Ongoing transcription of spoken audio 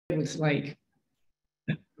was like,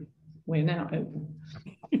 we're now open.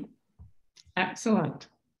 Excellent.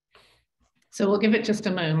 So we'll give it just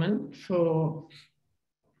a moment for,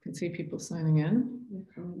 you can see people signing in.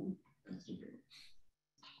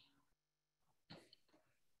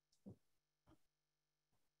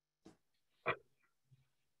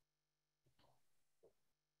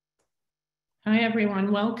 Hi,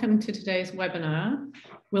 everyone. Welcome to today's webinar.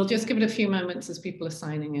 We'll just give it a few moments as people are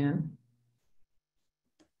signing in.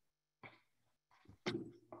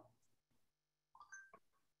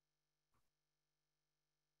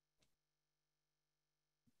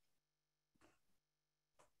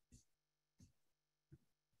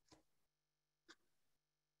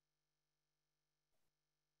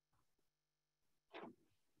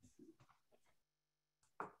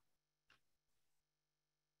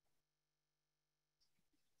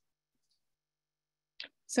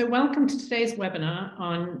 So welcome to today's webinar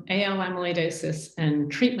on AL amyloidosis and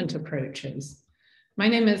treatment approaches. My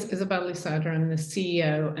name is Isabel Lusada. I'm the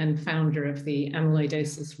CEO and founder of the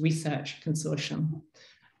Amyloidosis Research Consortium,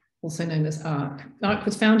 also known as ARC. ARC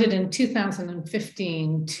was founded in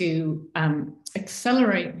 2015 to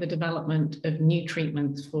accelerate the development of new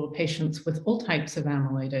treatments for patients with all types of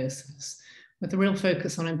amyloidosis, with a real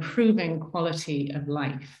focus on improving quality of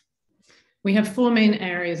life. We have four main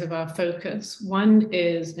areas of our focus. One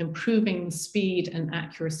is improving the speed and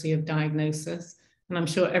accuracy of diagnosis. And I'm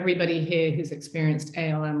sure everybody here who's experienced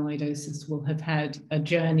AL amyloidosis will have had a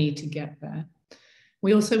journey to get there.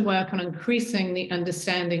 We also work on increasing the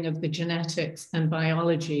understanding of the genetics and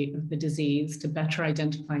biology of the disease to better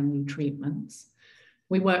identify new treatments.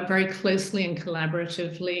 We work very closely and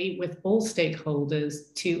collaboratively with all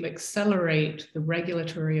stakeholders to accelerate the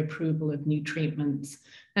regulatory approval of new treatments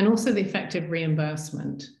and also the effective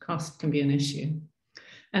reimbursement. Cost can be an issue.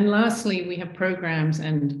 And lastly, we have programs,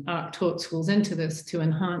 and ARC taught schools into this, to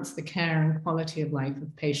enhance the care and quality of life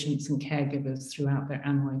of patients and caregivers throughout their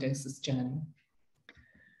amyloidosis journey.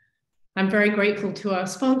 I'm very grateful to our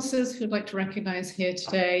sponsors who I'd like to recognize here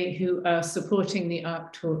today who are supporting the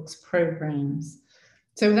ARC Talks programs.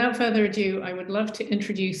 So without further ado, I would love to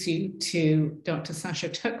introduce you to Dr. Sascha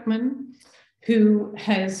Tuchman, who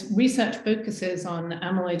has research focuses on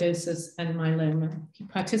amyloidosis and myeloma. He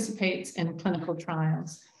participates in clinical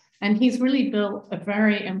trials, and he's really built a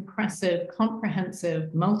very impressive,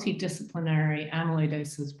 comprehensive, multidisciplinary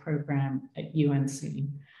amyloidosis program at UNC.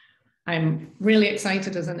 I'm really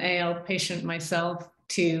excited as an AL patient myself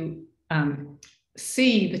to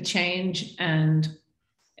see the change and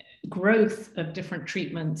growth of different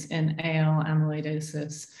treatments in AL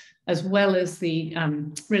amyloidosis, as well as the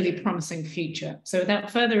really promising future. So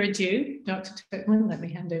without further ado, Dr. Tuchman, let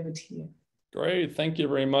me hand over to you. Great, thank you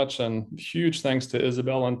very much. And huge thanks to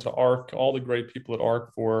Isabel and to ARC, all the great people at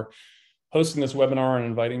ARC for hosting this webinar and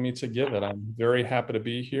inviting me to give it. I'm very happy to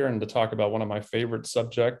be here and to talk about one of my favorite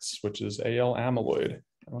subjects, which is AL amyloid.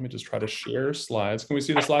 Let me just try to share slides. Can we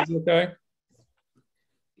see the slides okay?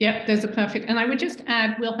 Yep, those are perfect. And I would just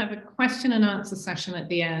add, we'll have a question and answer session at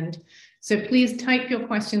the end. So please type your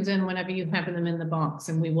questions in whenever you have them in the box,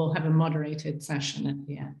 and we will have a moderated session at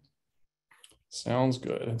the end. Sounds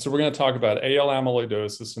good. And so we're going to talk about AL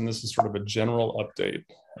amyloidosis, and this is sort of a general update.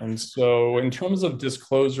 And so in terms of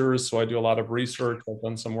disclosures, so I do a lot of research. I've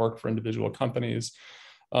done some work for individual companies.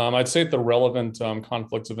 I'd say the relevant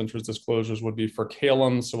conflicts of interest disclosures would be for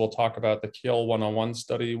CALM. So we'll talk about the CAL 101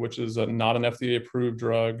 study, which is not an FDA-approved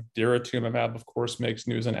drug. Daratumumab, of course, makes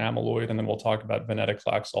news in amyloid. And then we'll talk about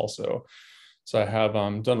venetoclax also. So I have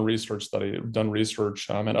done research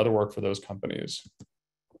and other work for those companies.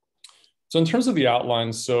 So in terms of the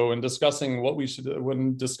outlines, so in discussing what we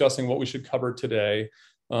should cover today,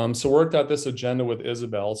 so worked out this agenda with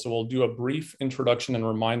Isabel. So we'll do a brief introduction and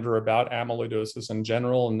reminder about amyloidosis in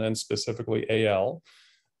general, and then specifically AL.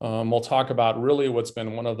 We'll talk about really what's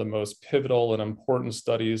been one of the most pivotal and important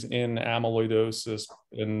studies in amyloidosis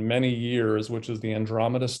in many years, which is the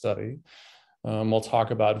Andromeda study. We'll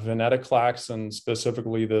talk about venetoclax and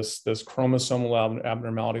specifically this chromosomal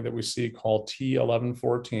abnormality that we see called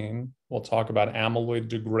T1114. We'll talk about amyloid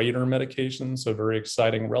degrader medications, so very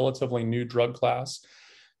exciting, relatively new drug class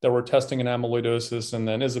that we're testing in amyloidosis. And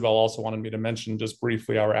then Isabel also wanted me to mention just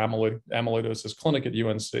briefly our amyloidosis clinic at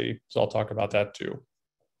UNC. So I'll talk about that too.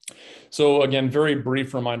 So again, very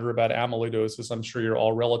brief reminder about amyloidosis. I'm sure you're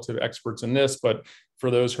all relative experts in this, but for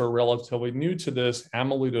those who are relatively new to this,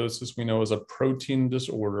 amyloidosis we know is a protein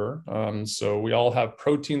disorder. So we all have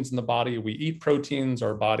proteins in the body. We eat proteins.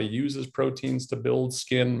 Our body uses proteins to build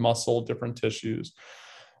skin, muscle, different tissues.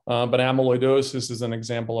 But amyloidosis is an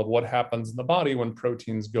example of what happens in the body when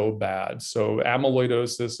proteins go bad. So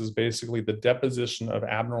amyloidosis is basically the deposition of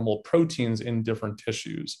abnormal proteins in different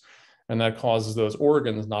tissues. And that causes those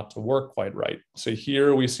organs not to work quite right. So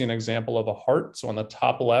here we see an example of a heart. So on the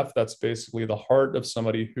top left, that's basically the heart of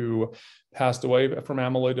somebody who passed away from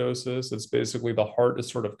amyloidosis. It's basically the heart is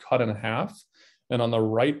sort of cut in half. And on the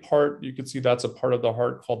right part, you can see that's a part of the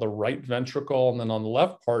heart called the right ventricle. And then on the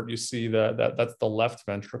left part, you see that's the left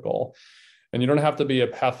ventricle. And you don't have to be a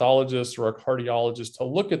pathologist or a cardiologist to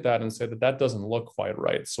look at that and say that that doesn't look quite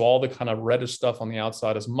right. So all the kind of reddish stuff on the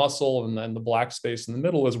outside is muscle, and then the black space in the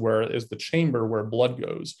middle is the chamber where blood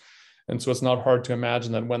goes. And so it's not hard to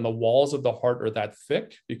imagine that when the walls of the heart are that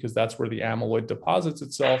thick, because that's where the amyloid deposits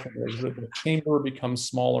itself, and the chamber becomes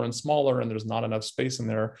smaller and smaller, and there's not enough space in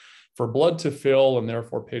there for blood to fill, and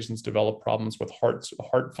therefore patients develop problems with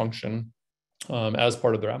heart function as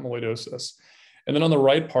part of their amyloidosis. And then on the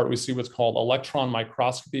right part, we see what's called electron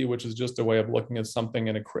microscopy, which is just a way of looking at something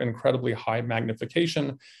in incredibly high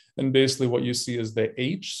magnification. And basically what you see is the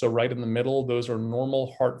H. So right in the middle, those are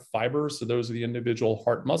normal heart fibers. So those are the individual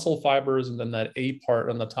heart muscle fibers. And then that A part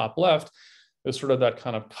on the top left is sort of that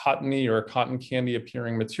kind of cottony or cotton candy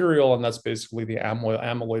appearing material. And that's basically the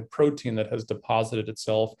amyloid protein that has deposited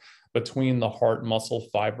itself between the heart muscle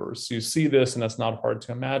fibers. So you see this, and it's not hard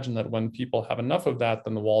to imagine that when people have enough of that,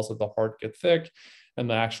 then the walls of the heart get thick and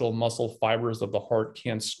the actual muscle fibers of the heart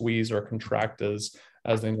can't squeeze or contract as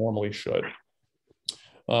they normally should.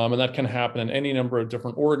 And that can happen in any number of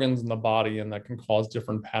different organs in the body, and that can cause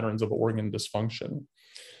different patterns of organ dysfunction.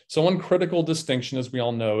 So one critical distinction, as we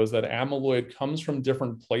all know, is that amyloid comes from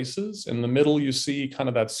different places. In the middle, you see kind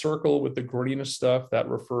of that circle with the greenish stuff that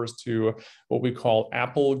refers to what we call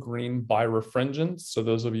apple green birefringence. So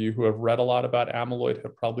those of you who have read a lot about amyloid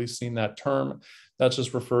have probably seen that term. That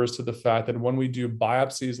just refers to the fact that when we do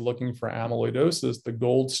biopsies looking for amyloidosis, the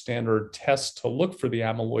gold standard test to look for the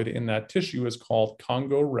amyloid in that tissue is called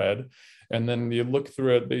Congo red. And then you look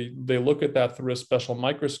through it, they look at that through a special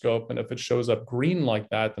microscope. And if it shows up green like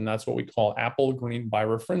that, then that's what we call apple green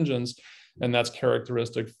birefringence. And that's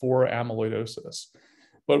characteristic for amyloidosis.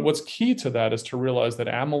 But what's key to that is to realize that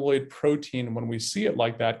amyloid protein, when we see it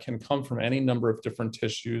like that, can come from any number of different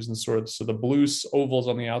tissues. And so the blue ovals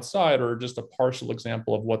on the outside are just a partial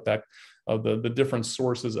example of what the different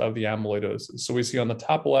sources of the amyloidosis. So we see on the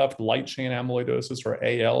top left, light chain amyloidosis, or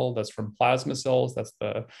AL, that's from plasma cells. That's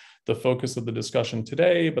the focus of the discussion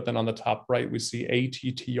today. But then on the top right, we see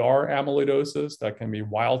ATTR amyloidosis. That can be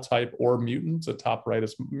wild type or mutant. So top right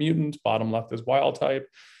is mutant, bottom left is wild type.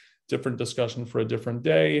 Different discussion for a different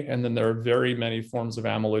day. And then there are very many forms of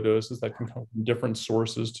amyloidosis that can come from different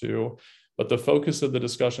sources too. But the focus of the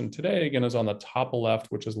discussion today, again, is on the top left,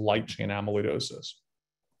 which is light chain amyloidosis.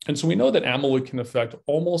 And so we know that amyloid can affect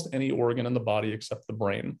almost any organ in the body except the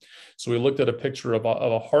brain. So we looked at a picture of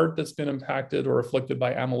a heart that's been impacted or afflicted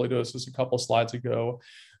by amyloidosis a couple of slides ago.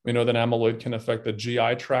 We know that amyloid can affect the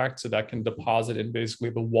GI tract, so that can deposit in basically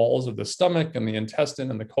the walls of the stomach and the intestine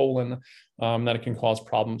and the colon. That it can cause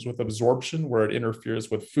problems with absorption, where it interferes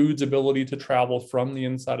with food's ability to travel from the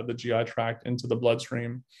inside of the GI tract into the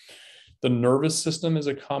bloodstream. The nervous system is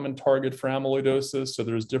a common target for amyloidosis. So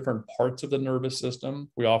there's different parts of the nervous system.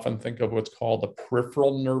 We often think of what's called the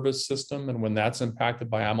peripheral nervous system. And when that's impacted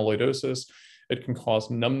by amyloidosis, it can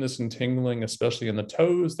cause numbness and tingling, especially in the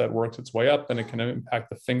toes. That works its way up, and it can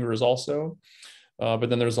impact the fingers also.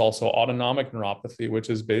 But then there's also autonomic neuropathy,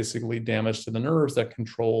 which is basically damage to the nerves that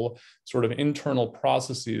control sort of internal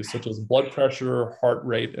processes such as blood pressure, heart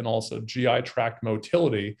rate, and also GI tract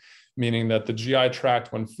motility, meaning that the GI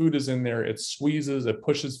tract, when food is in there, it squeezes, it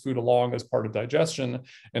pushes food along as part of digestion,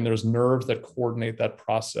 and there's nerves that coordinate that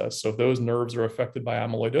process. So if those nerves are affected by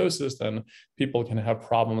amyloidosis, then people can have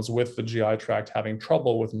problems with the GI tract having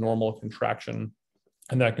trouble with normal contraction.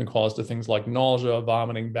 And that can cause to things like nausea,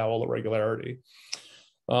 vomiting, bowel irregularity.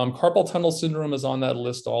 Carpal tunnel syndrome is on that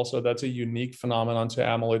list also. That's a unique phenomenon to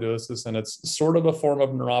amyloidosis, and it's sort of a form of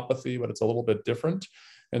neuropathy, but it's a little bit different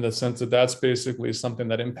in the sense that that's basically something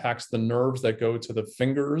that impacts the nerves that go to the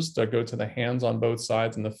fingers, that go to the hands on both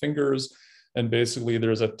sides and the fingers. And basically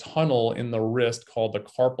there's a tunnel in the wrist called the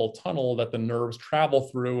carpal tunnel that the nerves travel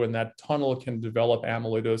through, and that tunnel can develop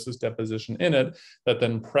amyloidosis deposition in it that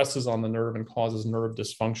then presses on the nerve and causes nerve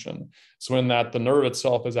dysfunction. So in that, the nerve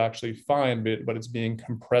itself is actually fine, but it's being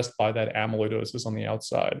compressed by that amyloidosis on the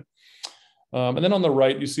outside. And then on the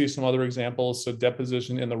right, you see some other examples. So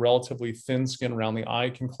deposition in the relatively thin skin around the eye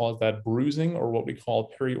can cause that bruising, or what we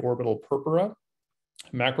call periorbital purpura.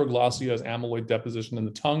 Macroglossia is amyloid deposition in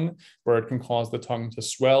the tongue, where it can cause the tongue to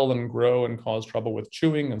swell and grow and cause trouble with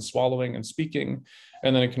chewing and swallowing and speaking.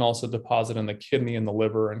 And then it can also deposit in the kidney and the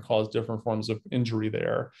liver and cause different forms of injury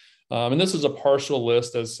there. And this is a partial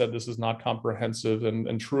list. As said, this is not comprehensive,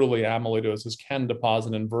 and truly amyloidosis can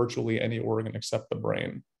deposit in virtually any organ except the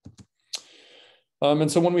brain.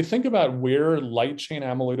 And so when we think about where light chain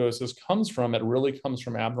amyloidosis comes from, it really comes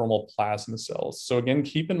from abnormal plasma cells. So again,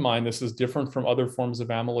 keep in mind, this is different from other forms of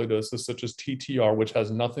amyloidosis, such as TTR, which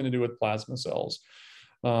has nothing to do with plasma cells.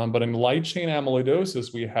 But in light chain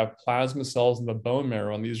amyloidosis, we have plasma cells in the bone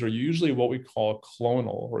marrow, and these are usually what we call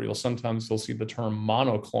clonal, or you'll sometimes see the term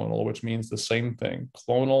monoclonal, which means the same thing.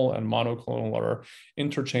 Clonal and monoclonal are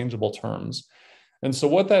interchangeable terms. And so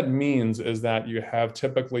what that means is that you have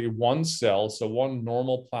typically one cell, so one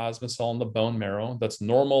normal plasma cell in the bone marrow that's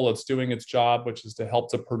normal, it's doing its job, which is to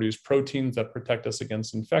help to produce proteins that protect us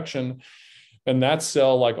against infection. And that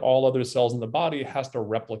cell, like all other cells in the body, has to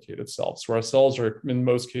replicate itself. So our cells are, in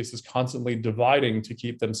most cases, constantly dividing to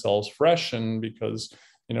keep themselves fresh. And because,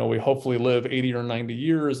 we hopefully live 80 or 90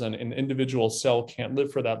 years, and an individual cell can't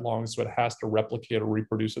live for that long, so it has to replicate or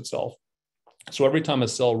reproduce itself. So every time a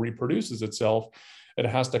cell reproduces itself, it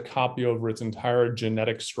has to copy over its entire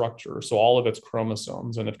genetic structure, so all of its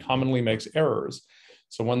chromosomes, and it commonly makes errors.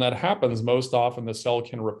 So when that happens, most often the cell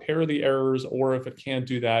can repair the errors, or if it can't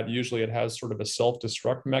do that, usually it has sort of a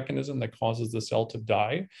self-destruct mechanism that causes the cell to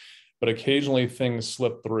die. But occasionally things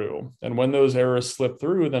slip through. And when those errors slip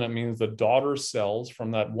through, then it means the daughter cells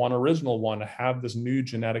from that one original one have this new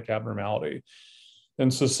genetic abnormality.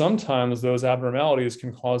 And so sometimes those abnormalities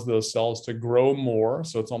can cause those cells to grow more.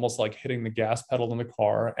 So it's almost like hitting the gas pedal in the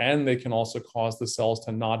car. And they can also cause the cells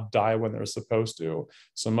to not die when they're supposed to.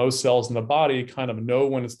 So most cells in the body kind of know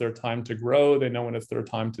when it's their time to grow. They know when it's their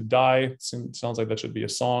time to die. It sounds like that should be a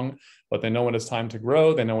song, but they know when it's time to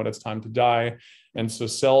grow. They know when it's time to die. And so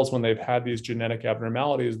cells, when they've had these genetic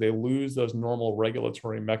abnormalities, they lose those normal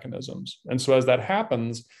regulatory mechanisms. And so as that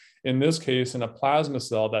happens, in this case, in a plasma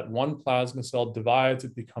cell, that one plasma cell divides,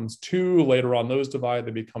 it becomes 2. Later on, those divide,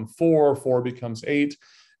 they become 4. 4 becomes 8.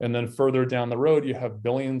 And then further down the road, you have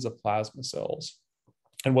billions of plasma cells.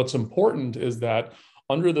 And what's important is that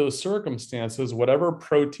under those circumstances, whatever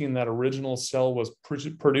protein that original cell was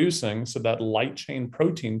producing, so that light chain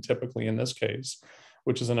protein, typically in this case,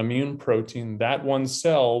 which is an immune protein, that one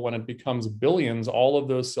cell, when it becomes billions, all of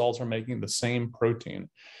those cells are making the same protein.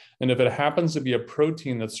 And if it happens to be a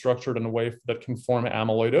protein that's structured in a way that can form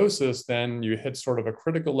amyloidosis, then you hit sort of a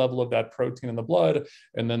critical level of that protein in the blood,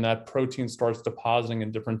 and then that protein starts depositing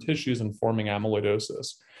in different tissues and forming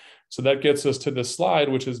amyloidosis. So that gets us to this slide,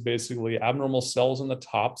 which is basically abnormal cells in the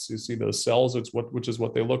top. So you see those cells, which is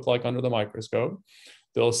what they look like under the microscope.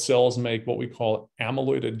 Those cells make what we call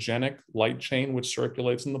amyloidogenic light chain, which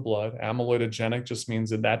circulates in the blood. Amyloidogenic just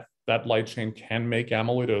means that light chain can make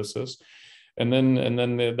amyloidosis. And then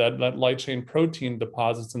that light chain protein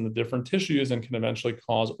deposits in the different tissues and can eventually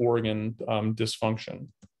cause organ dysfunction.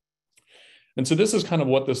 And so this is kind of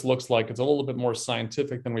what this looks like. It's a little bit more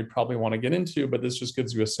scientific than we probably want to get into, but this just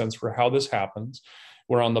gives you a sense for how this happens.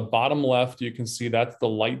 Where on the bottom left, you can see that's the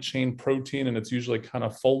light chain protein, and it's usually kind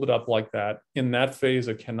of folded up like that. In that phase,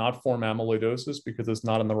 it cannot form amyloidosis because it's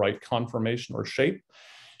not in the right conformation or shape.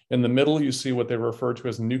 In the middle, you see what they refer to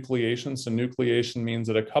as nucleation. So nucleation means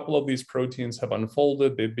that a couple of these proteins have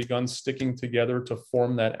unfolded. They've begun sticking together to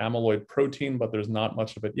form that amyloid protein, but there's not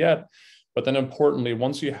much of it yet. But then importantly,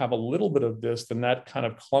 once you have a little bit of this, then that kind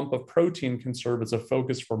of clump of protein can serve as a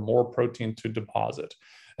focus for more protein to deposit.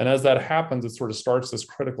 And as that happens, it sort of starts this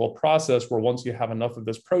critical process where once you have enough of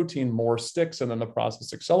this protein, more sticks, and then the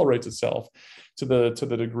process accelerates itself to the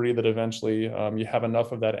degree that eventually you have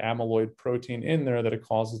enough of that amyloid protein in there that it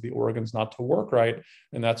causes the organs not to work right.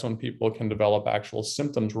 And that's when people can develop actual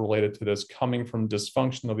symptoms related to this coming from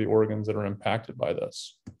dysfunction of the organs that are impacted by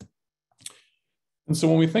this. And so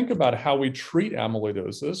when we think about how we treat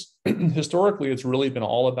amyloidosis, historically, it's really been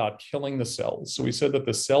all about killing the cells. So we said that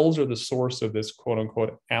the cells are the source of this quote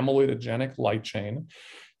unquote amyloidogenic light chain.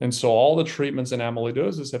 And so all the treatments in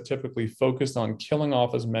amyloidosis have typically focused on killing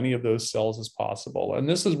off as many of those cells as possible. And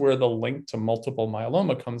this is where the link to multiple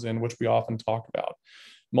myeloma comes in, which we often talk about.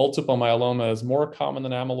 Multiple myeloma is more common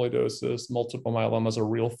than amyloidosis. Multiple myeloma is a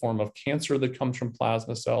real form of cancer that comes from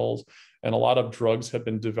plasma cells. And a lot of drugs have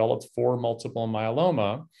been developed for multiple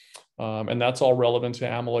myeloma. And that's all relevant to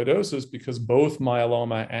amyloidosis because both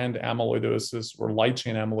myeloma and amyloidosis, or light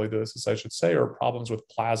chain amyloidosis, I should say, are problems with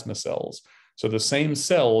plasma cells. So the same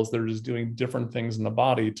cells, they're just doing different things in the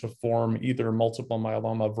body to form either multiple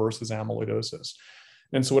myeloma versus amyloidosis.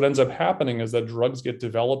 And so what ends up happening is that drugs get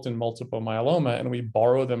developed in multiple myeloma and we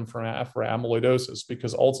borrow them for amyloidosis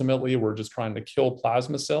because ultimately we're just trying to kill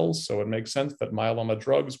plasma cells. So it makes sense that myeloma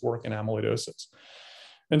drugs work in amyloidosis.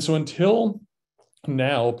 And so until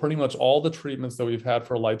now, pretty much all the treatments that we've had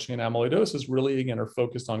for light chain amyloidosis really, again, are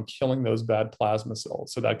focused on killing those bad plasma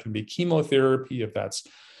cells. So that can be chemotherapy, if that's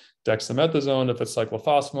dexamethasone, if it's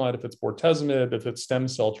cyclophosphamide, if it's bortezomib, if it's stem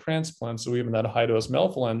cell transplants, so even that high-dose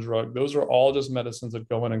melphalan drug, those are all just medicines that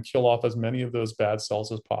go in and kill off as many of those bad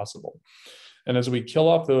cells as possible. And as we kill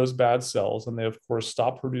off those bad cells, and they, of course,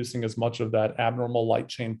 stop producing as much of that abnormal light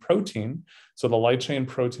chain protein, so the light chain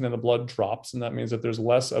protein in the blood drops, and that means that there's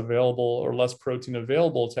less available or less protein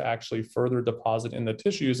available to actually further deposit in the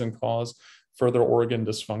tissues and cause further organ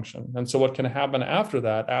dysfunction. And so what can happen after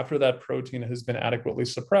that protein has been adequately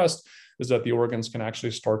suppressed, is that the organs can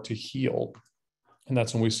actually start to heal. And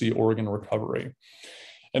that's when we see organ recovery.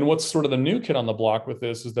 And what's sort of the new kid on the block with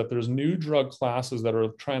this is that there's new drug classes that are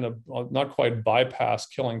trying to not quite bypass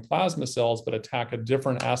killing plasma cells, but attack a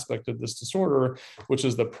different aspect of this disorder, which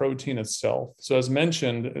is the protein itself. So as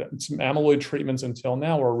mentioned, amyloid treatments until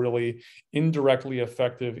now are really indirectly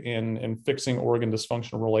effective in fixing organ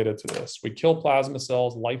dysfunction related to this. We kill plasma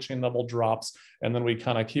cells, light chain level drops, and then we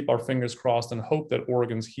kind of keep our fingers crossed and hope that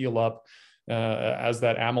organs heal up as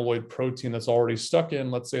that amyloid protein that's already stuck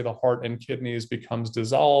in, let's say the heart and kidneys, becomes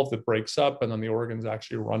dissolved, it breaks up, and then the organs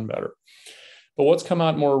actually run better. But what's come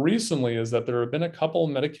out more recently is that there have been a couple of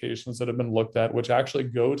medications that have been looked at which actually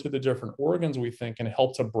go to the different organs, we think, and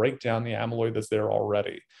help to break down the amyloid that's there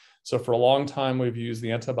already. So for a long time, we've used the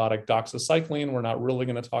antibiotic doxycycline. We're not really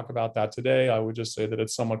going to talk about that today. I would just say that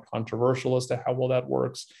it's somewhat controversial as to how well that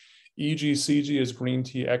works. EGCG is green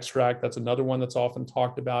tea extract. That's another one that's often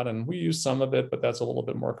talked about, and we use some of it, but that's a little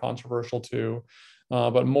bit more controversial too.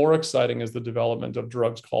 But more exciting is the development of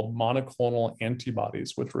drugs called monoclonal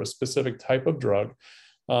antibodies, which are a specific type of drug.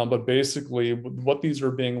 But basically, what these are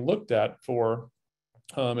being looked at for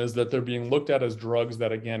is that they're being looked at as drugs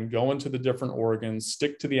that, again, go into the different organs,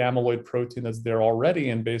 stick to the amyloid protein that's there already,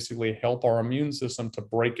 and basically help our immune system to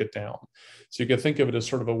break it down. So you can think of it as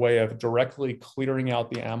sort of a way of directly clearing out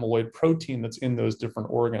the amyloid protein that's in those different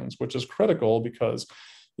organs, which is critical because,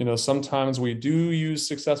 you know, sometimes we do use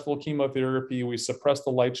successful chemotherapy, we suppress the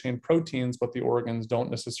light chain proteins, but the organs don't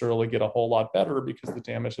necessarily get a whole lot better because the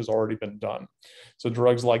damage has already been done. So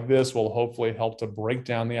drugs like this will hopefully help to break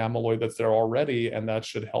down the amyloid that's there already, and that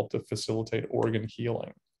should help to facilitate organ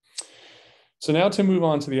healing. So now to move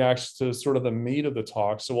on to sort of the meat of the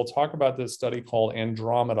talk. So we'll talk about this study called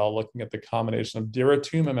Andromeda, looking at the combination of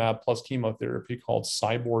daratumumab plus chemotherapy called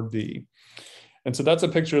CyBorD. And so that's a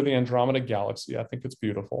picture of the Andromeda galaxy. I think it's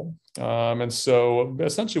beautiful. And so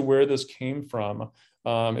essentially where this came from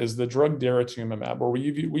is the drug daratumumab, where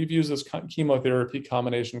we've used this chemotherapy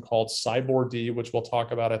combination called CyBorD, which we'll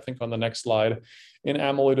talk about, I think, on the next slide, in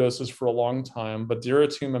amyloidosis for a long time. But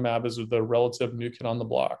daratumumab is the relative new kid on the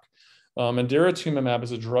block. And daratumumab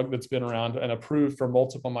is a drug that's been around and approved for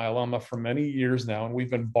multiple myeloma for many years now. And we've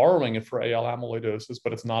been borrowing it for AL amyloidosis,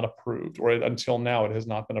 but it's not approved, or until now, it has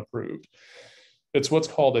not been approved. It's what's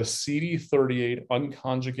called a CD38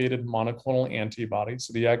 unconjugated monoclonal antibody.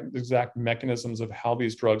 So the exact mechanisms of how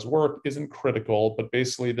these drugs work isn't critical, but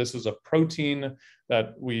basically this is a protein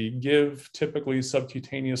that we give typically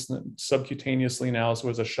subcutaneously now. So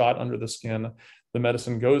as a shot under the skin, the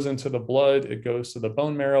medicine goes into the blood, it goes to the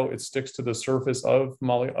bone marrow, it sticks to the surface of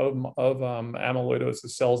amyloidosis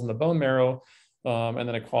cells in the bone marrow, and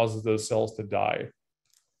then it causes those cells to die.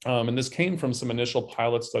 And this came from some initial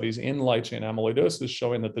pilot studies in light chain amyloidosis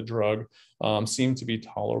showing that the drug seemed to be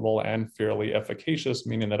tolerable and fairly efficacious,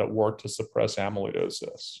 meaning that it worked to suppress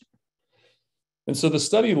amyloidosis. And so the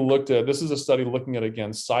study this is a study looking at, again,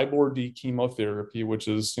 CyBorD chemotherapy, which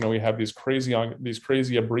is, you know, we have these crazy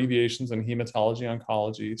abbreviations in hematology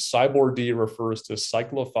oncology. CyBorD refers to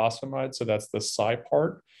cyclophosphamide, so that's the Cy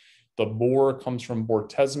part. The bor comes from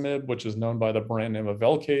bortezomib, which is known by the brand name of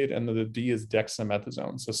Velcade, and the D is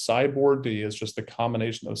dexamethasone. So CyBorD is just the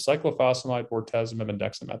combination of cyclophosphamide, bortezomib, and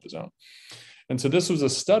dexamethasone. And so this was a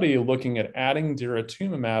study looking at adding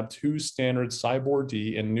daratumumab to standard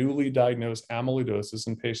CyBorD in newly diagnosed amyloidosis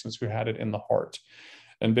in patients who had it in the heart.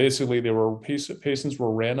 And basically, patients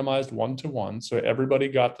were randomized 1-to-1. So everybody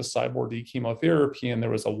got the CyBorD chemotherapy, and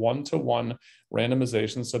there was a 1-to-1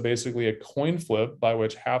 randomization. So basically a coin flip by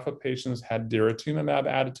which half of patients had daratumumab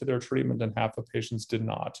added to their treatment and half of patients did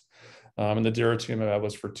not. And the daratumumab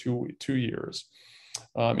was for two years.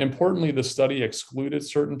 Importantly, the study excluded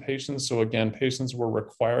certain patients. So again, patients were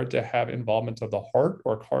required to have involvement of the heart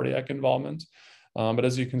or cardiac involvement. But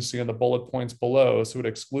as you can see in the bullet points below, so it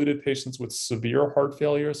excluded patients with severe heart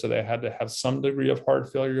failure. So they had to have some degree of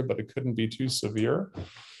heart failure, but it couldn't be too severe.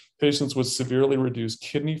 Patients with severely reduced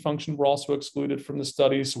kidney function were also excluded from the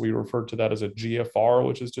study. So we refer to that as a GFR,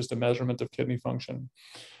 which is just a measurement of kidney function.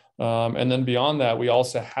 And then beyond that, we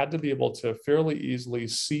also had to be able to fairly easily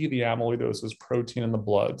see the amyloidosis protein in the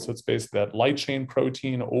blood. So it's basically that light chain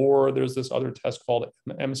protein, or there's this other test called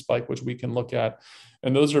M-spike, which we can look at.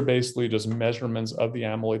 And those are basically just measurements of the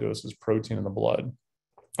amyloidosis protein in the blood.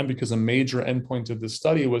 And because a major endpoint of this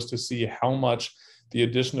study was to see how much the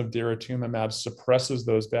addition of daratumumab suppresses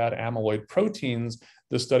those bad amyloid proteins,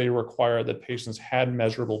 the study required that patients had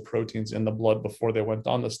measurable proteins in the blood before they went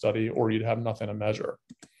on the study, or you'd have nothing to measure.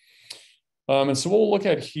 And so what we'll look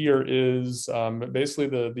at here is basically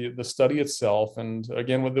the study itself. And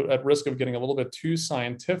again, at risk of getting a little bit too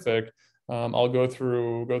scientific, I'll go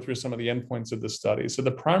through some of the endpoints of the study. So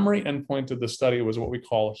the primary endpoint of the study was what we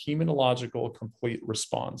call hematological complete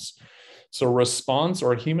response. So response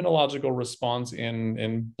or hematological response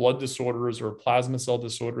in blood disorders or plasma cell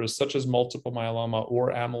disorders such as multiple myeloma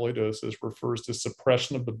or amyloidosis refers to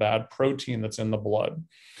suppression of the bad protein that's in the blood.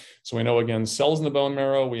 So we know, again, cells in the bone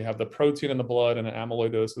marrow, we have the protein in the blood, and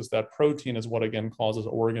amyloidosis, that protein is what, again, causes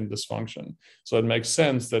organ dysfunction. So it makes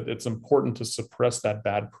sense that it's important to suppress that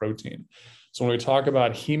bad protein. So when we talk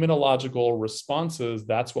about hematological responses,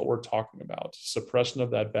 that's what we're talking about, suppression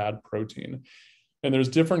of that bad protein. And there's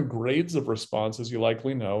different grades of response, as you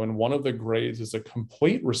likely know. And one of the grades is a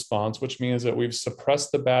complete response, which means that we've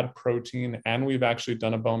suppressed the bad protein and we've actually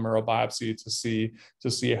done a bone marrow biopsy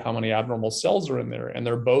to see how many abnormal cells are in there. And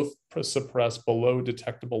they're both suppressed below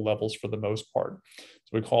detectable levels for the most part.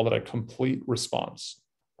 So we call that a complete response.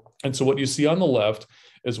 And so what you see on the left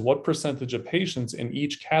is what percentage of patients in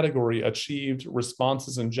each category achieved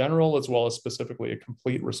responses in general, as well as specifically a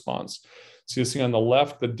complete response. So you see on the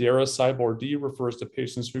left, the dara-CyBor-D refers to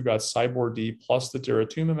patients who got CyBor-D plus the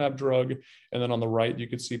daratumumab drug. And then on the right, you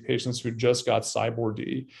could see patients who just got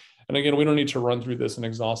CyBor-D. And again, we don't need to run through this in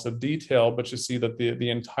exhaustive detail, but you see that the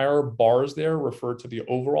entire bars there refer to the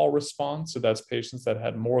overall response. So that's patients that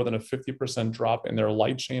had more than a 50% drop in their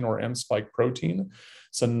light chain or M-spike protein.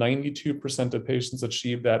 So 92% of patients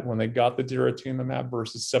achieved that when they got the daratumumab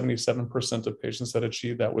versus 77% of patients that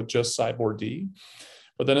achieved that with just CyBor-D.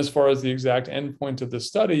 But then as far as the exact endpoint of the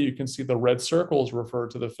study, you can see the red circles refer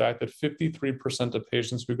to the fact that 53% of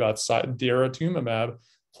patients who got daratumumab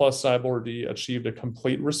plus CyBor-D achieved a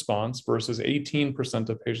complete response versus 18%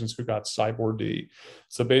 of patients who got CyBor-D.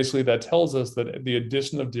 So basically that tells us that the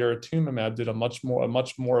addition of daratumumab did a much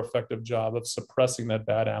more effective job of suppressing that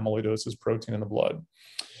bad amyloidosis protein in the blood.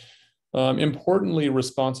 Importantly,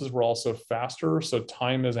 responses were also faster. So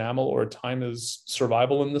time is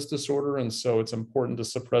survival in this disorder. And so it's important to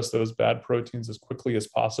suppress those bad proteins as quickly as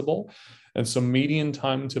possible. And so median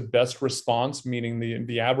time to best response, meaning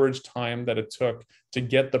the average time that it took to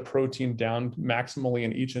get the protein down maximally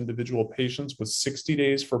in each individual patient, was 60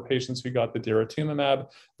 days for patients who got the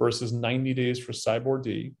daratumumab versus 90 days for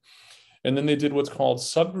CyBor-D. And then they did what's called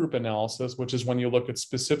subgroup analysis, which is when you look at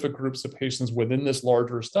specific groups of patients within this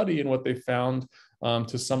larger study. And what they found,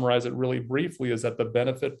 to summarize it really briefly, is that the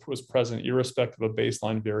benefit was present irrespective of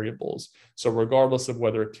baseline variables. So regardless of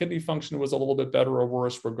whether kidney function was a little bit better or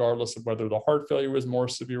worse, regardless of whether the heart failure was more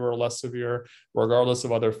severe or less severe, regardless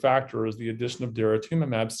of other factors, the addition of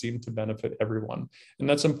daratumumab seemed to benefit everyone. And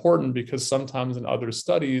that's important because sometimes in other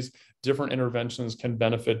studies, different interventions can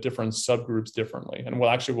benefit different subgroups differently. And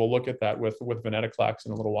we'll look at that with venetoclax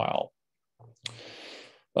in a little while.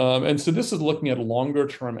 And so this is looking at longer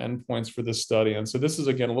term endpoints for this study. And so this is,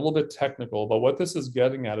 again, a little bit technical, but what this is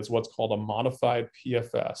getting at is what's called a modified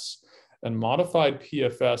PFS. And modified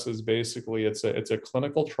PFS is basically, it's a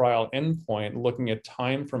clinical trial endpoint looking at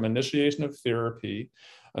time from initiation of therapy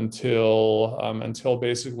until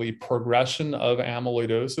basically progression of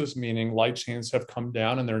amyloidosis, meaning light chains have come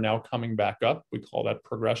down and they're now coming back up. We call that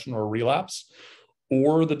progression or relapse,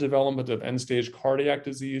 or the development of end-stage cardiac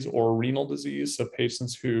disease or renal disease. So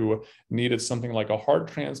patients who needed something like a heart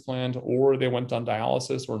transplant, or they went on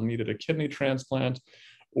dialysis or needed a kidney transplant,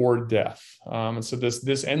 or death. And so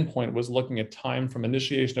this endpoint was looking at time from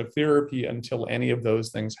initiation of therapy until any of those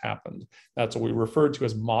things happened. That's what we referred to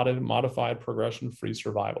as modified progression-free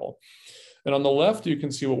survival. And on the left, you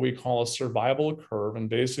can see what we call a survival curve. And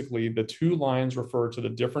basically, the two lines refer to the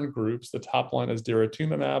different groups. The top line is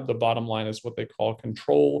daratumumab. The bottom line is what they call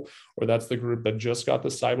control, or that's the group that just got the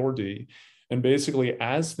CyBor-D. And basically,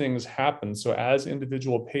 as things happen, so as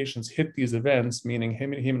individual patients hit these events, meaning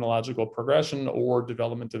hematological progression or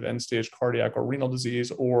development of end-stage cardiac or renal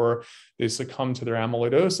disease, or they succumb to their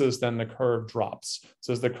amyloidosis, then the curve drops.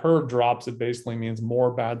 So as the curve drops, it basically means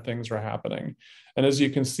more bad things are happening. And as you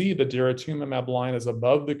can see, the daratumumab line is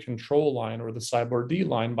above the control line or the CyBorD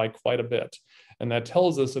line by quite a bit. And that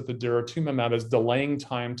tells us that the daratumumab is delaying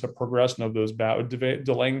time to progression of those bad,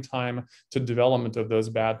 delaying time to development of those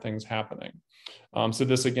bad things happening. So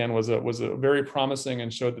this again was a very promising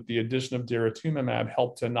and showed that the addition of daratumumab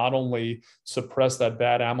helped to not only suppress that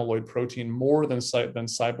bad amyloid protein more than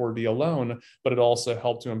CyBorD alone, but it also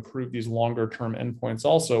helped to improve these longer term endpoints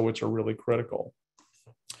also, which are really critical.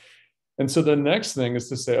 And so the next thing is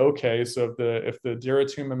to say, okay, so if the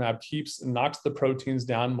daratumumab knocks the proteins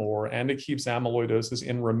down more and it keeps amyloidosis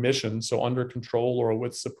in remission, so under control or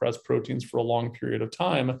with suppressed proteins for a long period of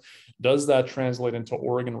time, does that translate into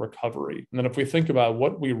organ recovery? And then if we think about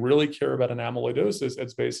what we really care about in amyloidosis,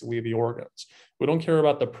 it's basically the organs. We don't care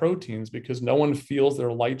about the proteins because no one feels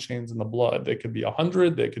their light chains in the blood. They could be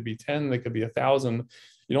 100, they could be 10, they could be 1,000.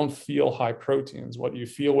 You don't feel high proteins. What you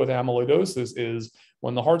feel with amyloidosis is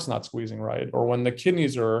when the heart's not squeezing right, or when the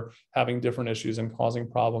kidneys are having different issues and causing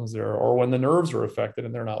problems there, or when the nerves are affected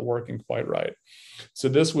and they're not working quite right. So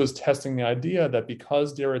this was testing the idea that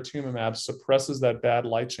because daratumumab suppresses that bad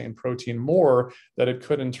light chain protein more, that it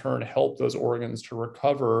could in turn help those organs to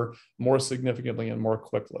recover more significantly and more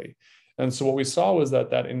quickly. And so what we saw was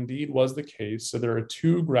that indeed was the case. So there are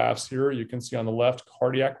two graphs here. You can see on the left,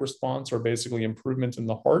 cardiac response, or basically improvement in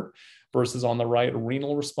the heart, versus on the right,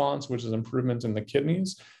 renal response, which is improvement in the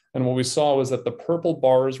kidneys. And what we saw was that the purple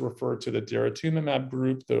bars refer to the daratumumab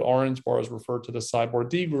group, the orange bars refer to the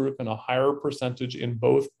CyBorD group, and a higher percentage in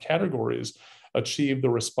both categories achieved the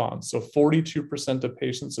response. So 42% of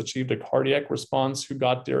patients achieved a cardiac response who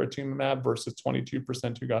got daratumumab versus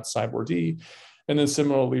 22% who got CyBorD. And then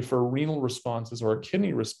similarly for renal responses or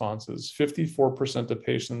kidney responses, 54% of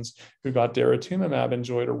patients who got daratumumab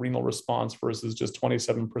enjoyed a renal response versus just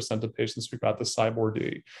 27% of patients who got the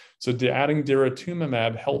CyBorD. So adding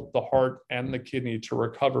daratumumab helped the heart and the kidney to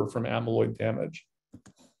recover from amyloid damage.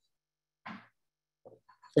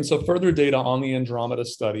 And so further data on the Andromeda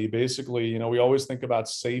study, basically, we always think about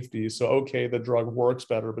safety. So, okay, the drug works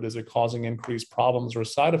better, but is it causing increased problems or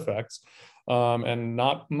side effects? And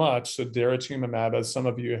not much. So daratumumab, as some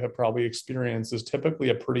of you have probably experienced, is typically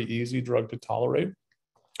a pretty easy drug to tolerate.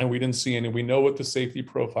 And we didn't see any, we know what the safety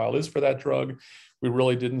profile is for that drug. We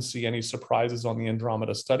really didn't see any surprises on the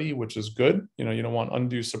Andromeda study, which is good. You don't want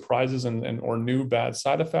undue surprises or new bad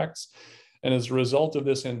side effects. And as a result of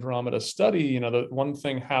this Andromeda study, the one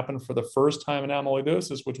thing happened for the first time in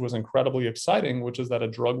amyloidosis, which was incredibly exciting, which is that a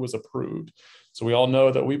drug was approved. So we all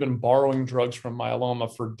know that we've been borrowing drugs from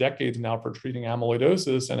myeloma for decades now for treating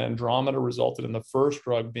amyloidosis, and Andromeda resulted in the first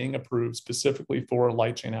drug being approved specifically for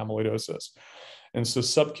light chain amyloidosis. And so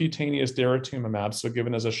subcutaneous daratumumab, so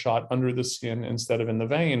given as a shot under the skin instead of in the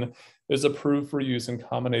vein, is approved for use in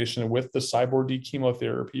combination with the CyBorD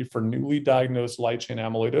chemotherapy for newly diagnosed light chain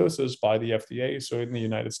amyloidosis by the FDA, so in the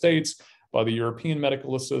United States, by the European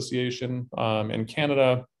Medical Association, in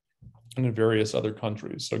Canada, and in various other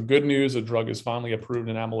countries. So good news, a drug is finally approved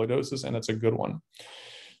in amyloidosis, and it's a good one.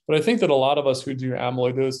 But I think that a lot of us who do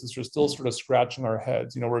amyloidosis are still sort of scratching our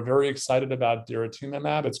heads. We're very excited about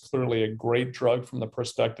daratumumab. It's clearly a great drug from the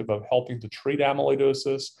perspective of helping to treat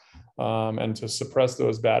amyloidosis and to suppress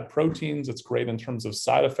those bad proteins. It's great in terms of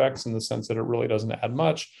side effects in the sense that it really doesn't add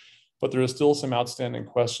much, but there are still some outstanding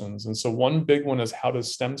questions. And so one big one is, how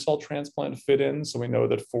does stem cell transplant fit in? So we know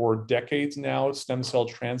that for decades now, stem cell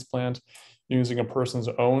transplant using a person's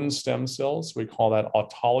own stem cells. We call that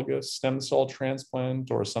autologous stem cell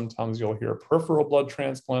transplant, or sometimes you'll hear peripheral blood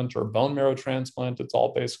transplant or bone marrow transplant. It's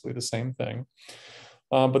all basically the same thing.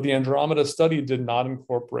 But the Andromeda study did not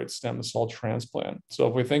incorporate stem cell transplant. So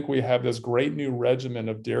if we think we have this great new regimen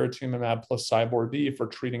of daratumumab plus CyBorD for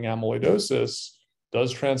treating amyloidosis,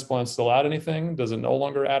 does transplant still add anything? Does it no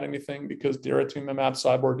longer add anything because daratumumab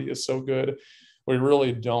CyBorD is so good? We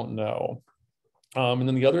really don't know. And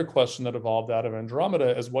then the other question that evolved out of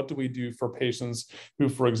Andromeda is, what do we do for patients who,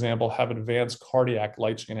 for example, have advanced cardiac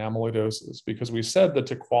light chain amyloidosis? Because we said that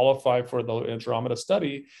to qualify for the Andromeda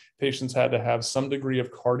study, patients had to have some degree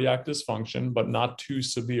of cardiac dysfunction, but not too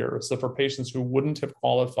severe. So for patients who wouldn't have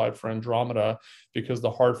qualified for Andromeda because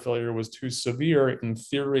the heart failure was too severe, in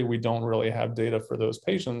theory, we don't really have data for those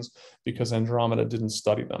patients because Andromeda didn't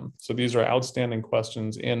study them. So these are outstanding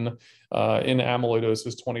questions in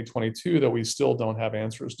amyloidosis 2022 that we still don't have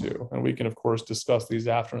answers to. And we can, of course, discuss these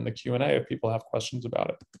after in the Q&A if people have questions about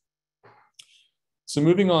it. So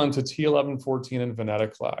moving on to T1114 and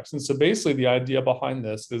venetoclax. And so basically the idea behind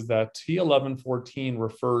this is that T1114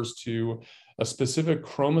 refers to a specific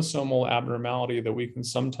chromosomal abnormality that we can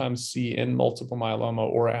sometimes see in multiple myeloma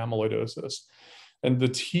or amyloidosis. And the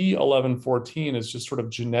T1114 is just sort of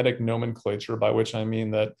genetic nomenclature, by which I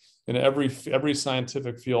mean that in every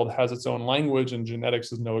scientific field has its own language, and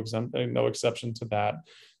genetics is no exception to that.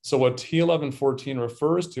 So what T1114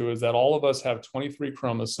 refers to is that all of us have 23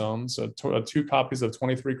 chromosomes, so two copies of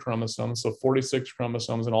 23 chromosomes, so 46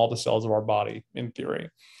 chromosomes in all the cells of our body, in theory.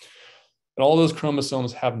 And all those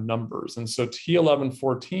chromosomes have numbers. And so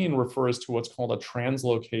T1114 refers to what's called a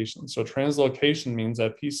translocation. So translocation means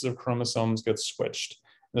that pieces of chromosomes get switched.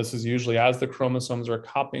 This is usually as the chromosomes are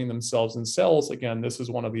copying themselves in cells. Again, this is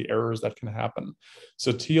one of the errors that can happen.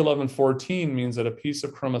 So T1114 means that a piece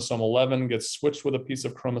of chromosome 11 gets switched with a piece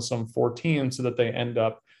of chromosome 14 so that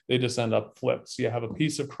they just end up flipped. So you have a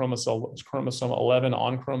piece of chromosome 11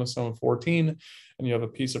 on chromosome 14, and you have a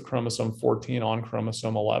piece of chromosome 14 on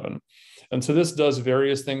chromosome 11. And so this does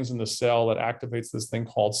various things in the cell that activates this thing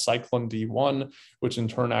called cyclin D1, which in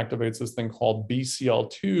turn activates this thing called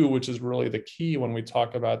BCL2, which is really the key when we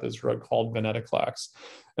talk about this drug called venetoclax.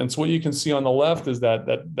 And so what you can see on the left is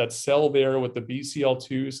that cell there with the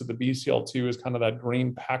BCL2. So the BCL2 is kind of that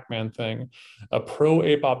green Pac-Man thing. A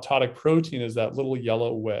pro-apoptotic protein is that little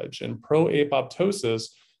yellow wedge. And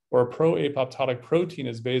pro-apoptosis, or a pro-apoptotic protein,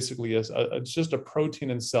 is basically it's just a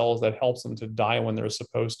protein in cells that helps them to die when they're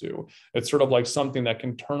supposed to. It's sort of like something that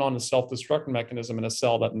can turn on a self-destruct mechanism in a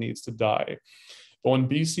cell that needs to die. But when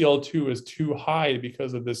BCL2 is too high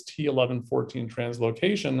because of this T1114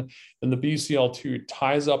 translocation, then the BCL2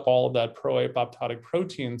 ties up all of that pro-apoptotic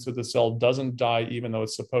protein so the cell doesn't die even though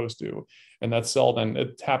it's supposed to. And that cell then,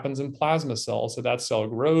 it happens in plasma cells. So that cell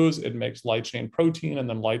grows, it makes light chain protein, and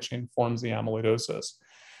then light chain forms the amyloidosis.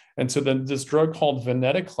 And so then this drug called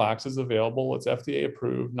venetoclax is available. It's FDA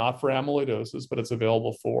approved, not for amyloidosis, but it's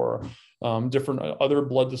available for different other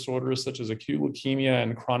blood disorders such as acute leukemia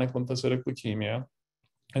and chronic lymphocytic leukemia.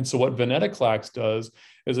 And so what venetoclax does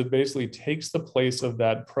is it basically takes the place of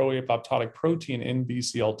that pro-apoptotic protein in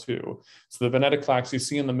BCL2. So the venetoclax you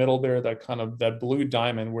see in the middle there, that blue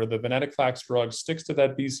diamond where the venetoclax drug sticks to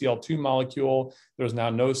that BCL2 molecule, there's now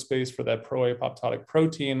no space for that pro-apoptotic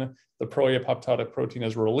protein. The pro-apoptotic protein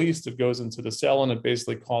is released, it goes into the cell, and it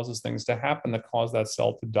basically causes things to happen that cause that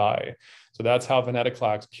cell to die. So that's how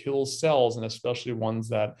venetoclax kills cells, and especially ones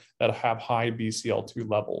that have high BCL2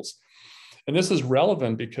 levels. And this is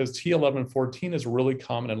relevant because T1114 is really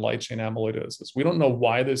common in light chain amyloidosis. We don't know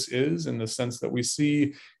why this is, in the sense that we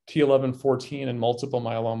see T1114 in multiple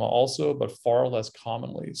myeloma also, but far less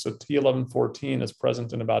commonly. So T1114 is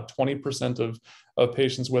present in about 20% of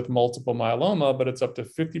patients with multiple myeloma, but it's up to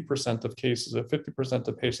 50% of cases, 50%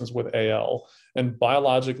 of patients with AL. And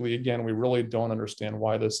biologically, again, we really don't understand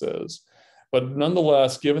why this is. But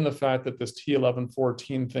nonetheless, given the fact that this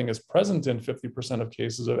T1114 thing is present in 50% of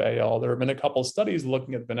cases of AL, there have been a couple of studies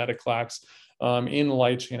looking at venetoclax in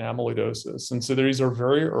light chain amyloidosis. And so these are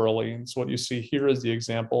very early. And so what you see here is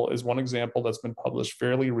one example that's been published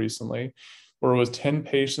fairly recently, where it was 10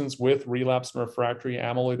 patients with relapsed and refractory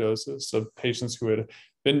amyloidosis, so patients who had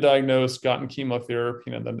been diagnosed, gotten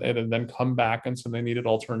chemotherapy, and then come back, and so they needed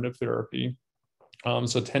alternative therapy.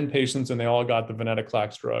 So 10 patients, and they all got the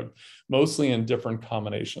venetoclax drug, mostly in different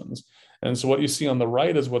combinations. And so what you see on the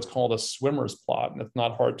right is what's called a swimmer's plot. And it's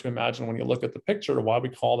not hard to imagine when you look at the picture why we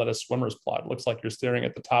call that a swimmer's plot. It looks like you're staring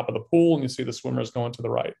at the top of the pool and you see the swimmers going to the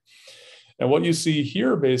right. And what you see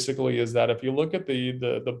here basically is that if you look at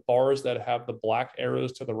the bars that have the black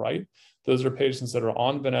arrows to the right, those are patients that are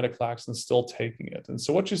on venetoclax and still taking it. And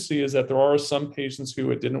so what you see is that there are some patients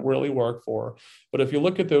who it didn't really work for. But if you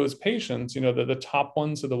look at those patients, the top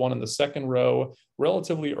one, so the one in the second row,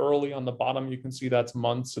 relatively early on the bottom, you can see that's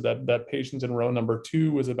months. So that patient in row number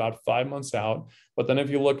 2 was about 5 months out. But then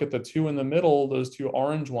if you look at the 2 in the middle, those 2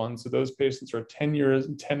 orange ones, so those patients are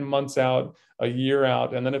 10 months out, a year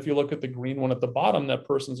out. And then if you look at the green one at the bottom, that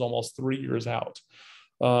person's almost 3 years out.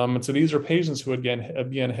 And so these are patients who, again,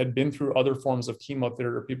 had been through other forms of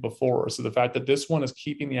chemotherapy before. So the fact that this one is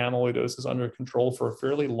keeping the amyloidosis under control for a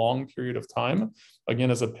fairly long period of time,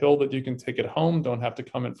 again, as a pill that you can take at home, don't have to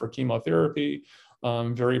come in for chemotherapy,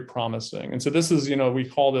 very promising. And so this is, we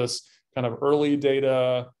call this kind of early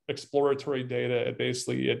data, exploratory data.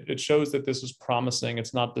 It shows that this is promising.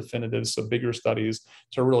 It's not definitive. So bigger studies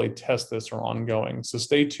to really test this are ongoing. So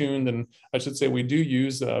stay tuned. And I should say we do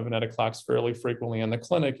use venetoclax fairly frequently in the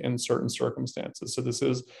clinic in certain circumstances. So this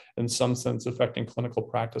is in some sense affecting clinical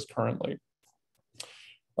practice currently.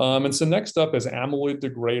 And so next up is amyloid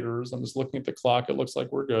degraders. I'm just looking at the clock. It looks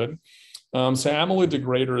like we're good. So amyloid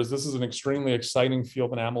degraders, this is an extremely exciting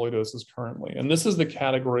field in amyloidosis currently. And this is the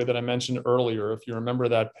category that I mentioned earlier. If you remember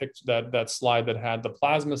that slide that had the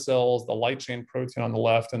plasma cells, the light chain protein on the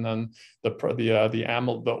left, and then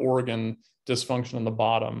the organ dysfunction on the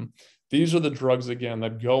bottom. These are the drugs, again,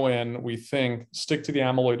 that go in, we think, stick to the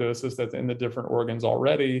amyloidosis that's in the different organs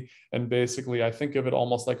already. And basically, I think of it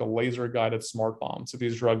almost like a laser-guided smart bomb. So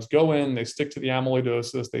these drugs go in, they stick to the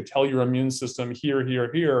amyloidosis, they tell your immune system here,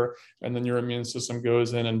 here, here, and then your immune system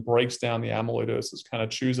goes in and breaks down the amyloidosis, kind of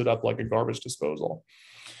chews it up like a garbage disposal.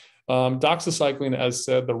 Doxycycline, as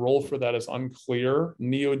said, the role for that is unclear.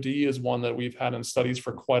 NEOD is one that we've had in studies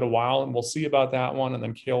for quite a while, and we'll see about that one. And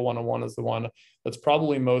then KALE 101 is the one that's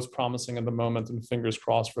probably most promising at the moment, and fingers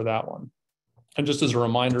crossed for that one. And just as a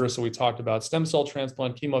reminder, so we talked about stem cell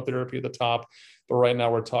transplant, chemotherapy at the top, but right now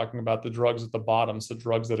we're talking about the drugs at the bottom. So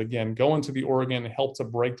drugs that, again, go into the organ, help to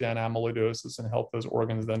break down amyloidosis and help those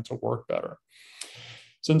organs then to work better.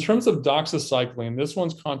 So in terms of doxycycline, this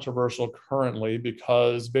one's controversial currently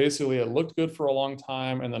because basically it looked good for a long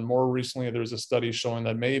time. And then more recently, there's a study showing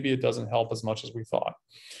that maybe it doesn't help as much as we thought.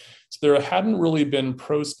 So there hadn't really been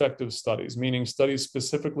prospective studies, meaning studies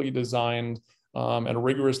specifically designed and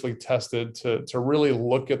rigorously tested to really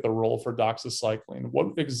look at the role for doxycycline.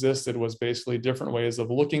 What existed was basically different ways of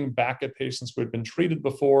looking back at patients who had been treated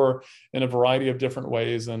before in a variety of different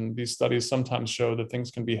ways. And these studies sometimes show that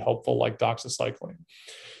things can be helpful, like doxycycline.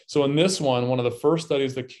 So in this one of the first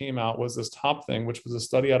studies that came out was this top thing, which was a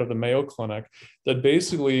study out of the Mayo Clinic that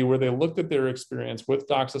basically where they looked at their experience with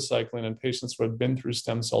doxycycline in patients who had been through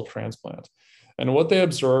stem cell transplant. And what they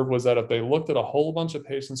observed was that if they looked at a whole bunch of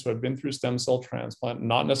patients who had been through stem cell transplant,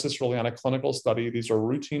 not necessarily on a clinical study, these are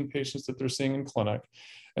routine patients that they're seeing in clinic,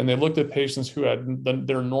 and they looked at patients who had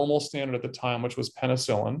their normal standard at the time, which was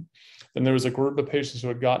penicillin. Then there was a group of patients who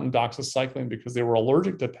had gotten doxycycline because they were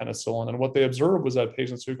allergic to penicillin. And what they observed was that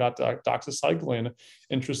patients who got doxycycline,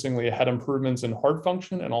 interestingly, had improvements in heart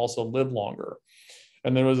function and also lived longer.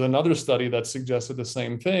 And there was another study that suggested the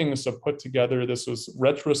same thing. So put together, this was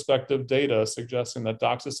retrospective data suggesting that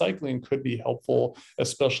doxycycline could be helpful,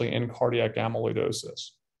 especially in cardiac amyloidosis.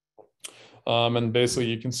 And basically,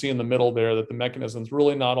 you can see in the middle there that the mechanism is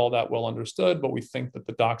really not all that well understood, but we think that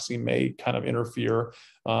the doxy may kind of interfere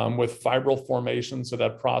with fibril formation, so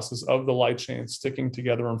that process of the light chain sticking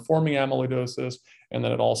together and forming amyloidosis, and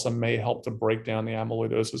then it also may help to break down the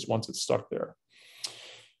amyloidosis once it's stuck there.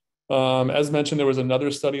 As mentioned, there was another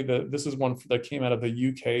study this is one that came out of the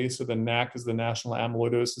UK. So the NAC is the National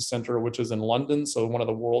Amyloidosis Center, which is in London. So one of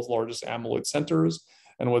the world's largest amyloid centers.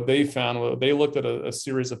 And what they found, they looked at a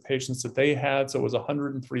series of patients that they had. So it was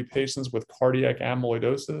 103 patients with cardiac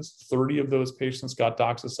amyloidosis. 30 of those patients got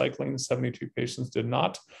doxycycline, 72 patients did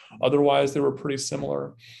not. Otherwise, they were pretty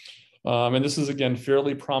similar. And this is, again,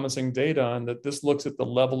 fairly promising data, and that this looks at the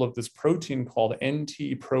level of this protein called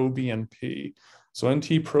NT-proBNP. So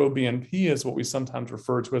NT-proBNP is what we sometimes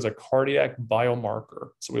refer to as a cardiac biomarker.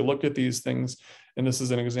 So we look at these things, and this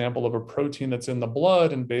is an example of a protein that's in the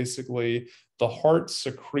blood, and basically the heart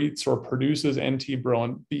secretes or produces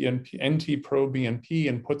NT-proBNP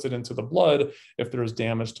and puts it into the blood if there's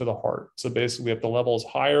damage to the heart. So basically, if the level is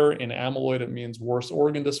higher in amyloid, it means worse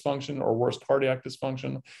organ dysfunction or worse cardiac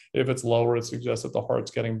dysfunction. If it's lower, it suggests that the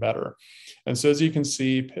heart's getting better. And so as you can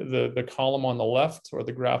see, the column on the left, or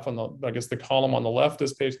the graph on the, I guess the column on the left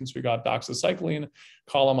is patients who got doxycycline,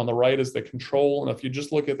 column on the right is the control. And if you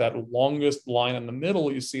just look at that longest line in the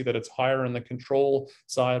middle, you see that it's higher in the control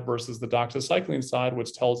side versus the doxycycline side,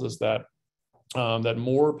 which tells us that that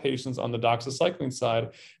more patients on the doxycycline side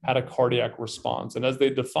had a cardiac response. And as they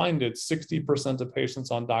defined it, 60% of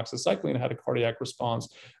patients on doxycycline had a cardiac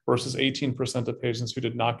response versus 18% of patients who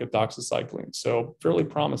did not get doxycycline. So fairly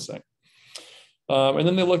promising. And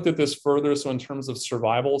then they looked at this further. So in terms of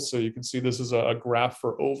survival, so you can see this is a graph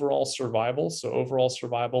for overall survival. So overall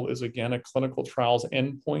survival is, again, a clinical trials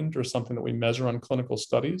endpoint, or something that we measure on clinical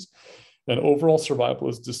studies. And overall survival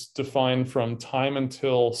is just defined from time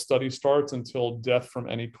until study starts until death from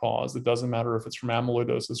any cause. It doesn't matter if it's from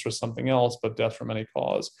amyloidosis or something else, but death from any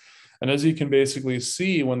cause. And as you can basically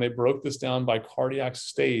see, when they broke this down by cardiac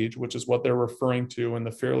stage, which is what they're referring to in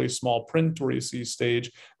the fairly small print where you see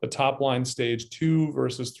stage, the top line stage 2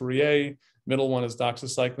 versus 3A, middle one is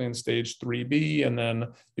doxycycline stage 3B, and then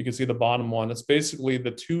you can see the bottom one. It's basically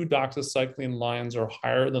the 2 doxycycline lines are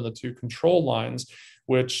higher than the 2 control lines,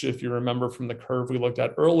 which, if you remember from the curve we looked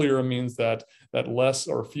at earlier, means that less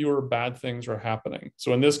or fewer bad things are happening.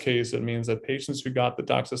 So in this case, it means that patients who got the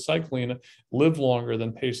doxycycline live longer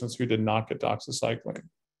than patients who did not get doxycycline.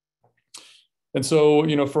 And so,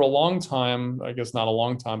 for a long time, I guess not a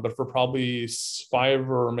long time, but for probably 5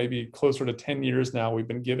 or maybe closer to 10 years now, we've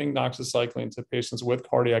been giving doxycycline to patients with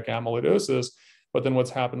cardiac amyloidosis. But then what's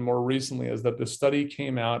happened more recently is that the study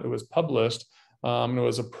came out, it was published, it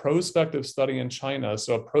was a prospective study in China.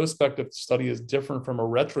 So a prospective study is different from a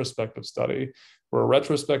retrospective study, where a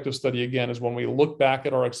retrospective study, again, is when we look back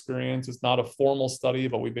at our experience. It's not a formal study,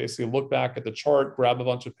 but we basically look back at the chart, grab a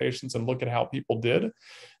bunch of patients and look at how people did,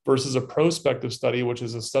 versus a prospective study, which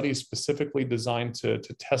is a study specifically designed to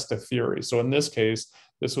test a theory. So in this case,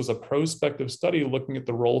 this was a prospective study looking at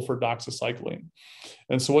the role for doxycycline.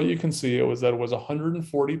 And so what you can see was that it was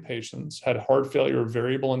 140 patients, had heart failure of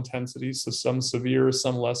variable intensity, so some severe,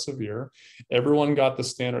 some less severe. Everyone got the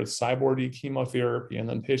standard CyBorD chemotherapy, and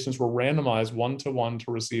then patients were randomized 1-to-1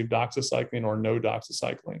 to receive doxycycline or no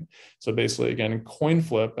doxycycline. So basically, again, coin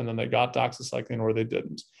flip, and then they got doxycycline or they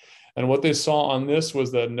didn't. And what they saw on this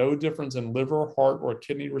was that no difference in liver, heart, or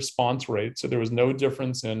kidney response rate. So there was no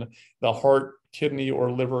difference in the heart, kidney, or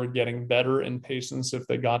liver getting better in patients if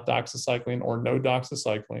they got doxycycline or no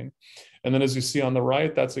doxycycline. And then as you see on the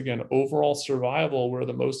right, that's again overall survival, where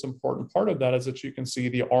the most important part of that is that you can see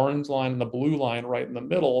the orange line and the blue line right in the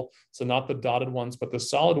middle. So not the dotted ones, but the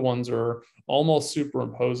solid ones are almost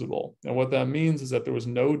superimposable. And what that means is that there was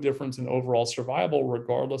no difference in overall survival,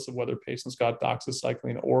 regardless of whether patients got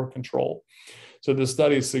doxycycline or control. So this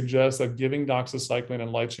study suggests that giving doxycycline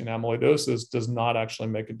in light chain amyloidosis does not actually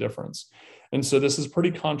make a difference. And so this is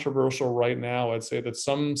pretty controversial right now. I'd say that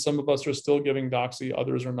some of us are still giving doxy,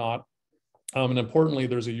 others are not. And importantly,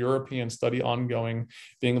 there's a European study ongoing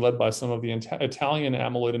being led by some of the Italian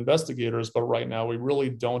amyloid investigators, but right now we really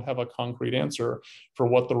don't have a concrete answer for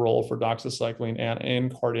what the role for doxycycline and in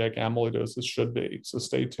cardiac amyloidosis should be. So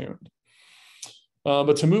stay tuned.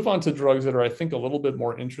 But to move on to drugs that are, I think, a little bit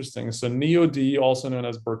more interesting. So NeoD, also known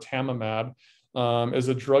as bertamimab, is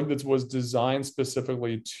a drug that was designed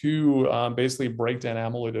specifically to basically break down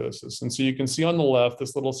amyloidosis. And so you can see on the left,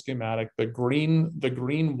 this little schematic, the green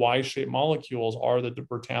Y-shaped molecules are the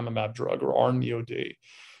bertamimab drug, or are NeoD.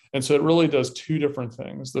 And so it really does two different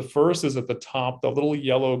things. The first is at the top, the little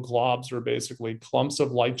yellow globs are basically clumps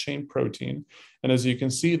of light chain protein. And as you can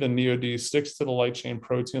see, the NeoD sticks to the light chain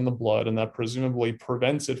protein in the blood, and that presumably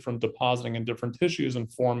prevents it from depositing in different tissues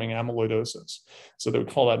and forming amyloidosis. So they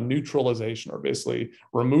would call that neutralization, or basically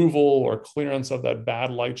removal or clearance of that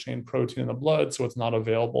bad light chain protein in the blood, so it's not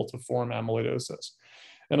available to form amyloidosis.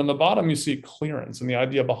 And on the bottom, you see clearance. And the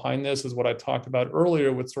idea behind this is what I talked about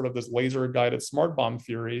earlier with sort of this laser-guided smart bomb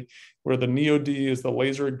theory, where the NeoD is the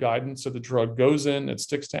laser guidance. So the drug goes in, it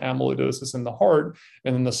sticks to amyloidosis in the heart,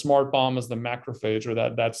 and then the smart bomb is the macrophage, or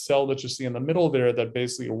that cell that you see in the middle there that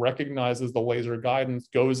basically recognizes the laser guidance,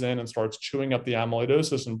 goes in and starts chewing up the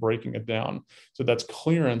amyloidosis and breaking it down. So that's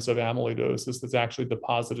clearance of amyloidosis that's actually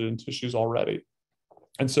deposited in tissues already.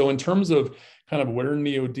 And so in terms of kind of where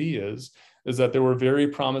NeoD is that there were very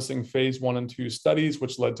promising phase 1 and 2 studies,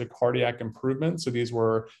 which led to cardiac improvement. So these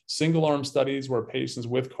were single-arm studies where patients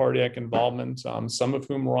with cardiac involvement, some of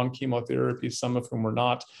whom were on chemotherapy, some of whom were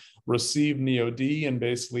not, received NeoD. And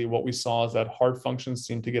basically what we saw is that heart function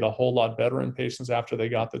seemed to get a whole lot better in patients after they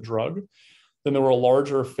got the drug. Then there were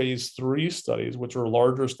larger phase 3 studies, which are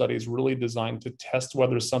larger studies really designed to test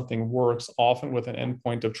whether something works, often with an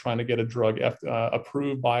endpoint of trying to get a drug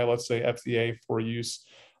approved by, let's say, FDA for use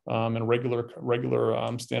and regular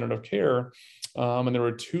standard of care. And there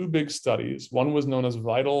were 2 big studies. One was known as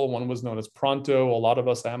VITAL, one was known as Pronto. A lot of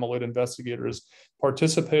us amyloid investigators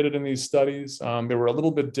participated in these studies. They were a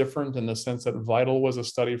little bit different in the sense that VITAL was a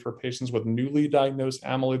study for patients with newly diagnosed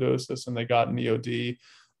amyloidosis, and they got NeoD,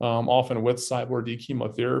 often with CyBorD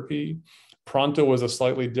chemotherapy. Pronto was a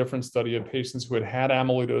slightly different study of patients who had had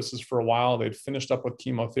amyloidosis for a while. They'd finished up with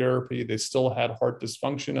chemotherapy. They still had heart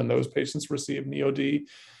dysfunction, and those patients received NeoD.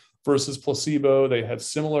 Versus placebo, they had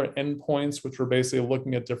similar endpoints, which were basically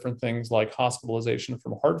looking at different things like hospitalization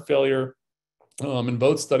from heart failure. And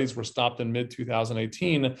both studies were stopped in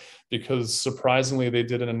mid-2018 because surprisingly, they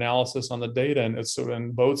did an analysis on the data.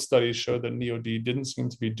 And both studies showed that NeoD didn't seem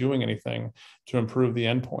to be doing anything to improve the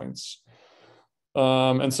endpoints.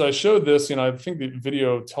 And so I showed this, I think the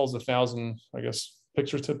video tells 1,000, I guess,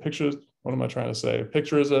 pictures. What am I trying to say?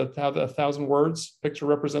 Picture is have 1,000 words. Picture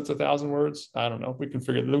represents 1,000 words. I don't know. We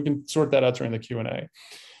can sort that out during the Q&A.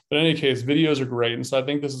 But in any case, videos are great. And so I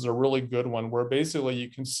think this is a really good one where basically you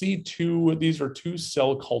can see these are 2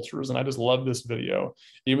 cell cultures. And I just love this video.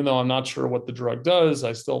 Even though I'm not sure what the drug does,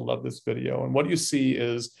 I still love this video. And what you see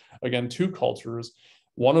is, again, 2 cultures.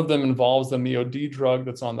 One of them involves the NEO-D drug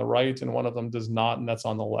that's on the right, and one of them does not, and that's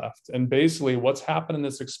on the left. And basically what's happened in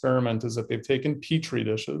this experiment is that they've taken Petri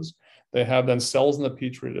dishes. They have then cells in the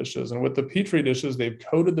Petri dishes. And with the Petri dishes, they've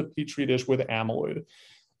coated the Petri dish with amyloid.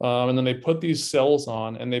 And then they put these cells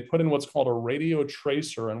on and they put in what's called a radio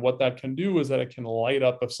tracer. And what that can do is that it can light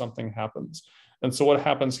up if something happens. And so what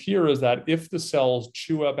happens here is that if the cells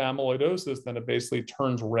chew up amyloidosis, then it basically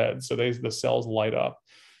turns red. So the cells light up.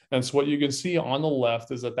 And so what you can see on the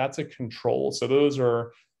left is that that's a control. So those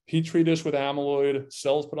are Petri dish with amyloid,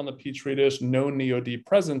 cells put on the Petri dish, no NEO-D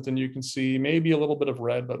present. And you can see maybe a little bit of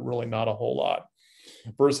red, but really not a whole lot.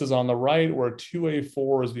 Versus on the right, where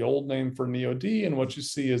 2A4 is the old name for NEO-D, and what you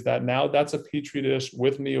see is that now that's a Petri dish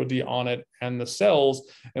with NEO-D on it and the cells,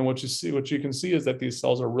 and what you can see is that these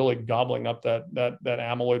cells are really gobbling up that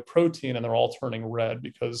amyloid protein, and they're all turning red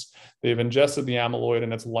because they've ingested the amyloid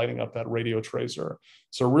and it's lighting up that radio tracer.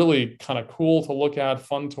 So really kind of cool to look at,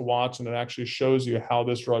 fun to watch, and it actually shows you how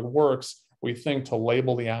this drug works, we think, to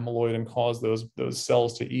label the amyloid and cause those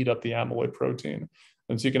cells to eat up the amyloid protein.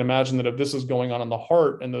 And so you can imagine that if this is going on in the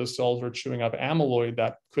heart and those cells are chewing up amyloid,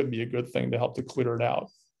 that could be a good thing to help to clear it out.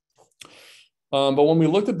 But when we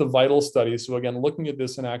looked at the vital study, so again, looking at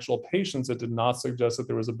this in actual patients, it did not suggest that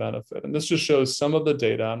there was a benefit. And this just shows some of the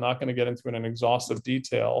data. I'm not going to get into it in exhaustive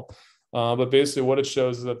detail, but basically what it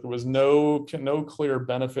shows is that there was no clear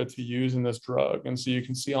benefit to using this drug. And so you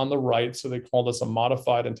can see on the right, so they call this a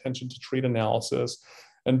modified intention to treat analysis.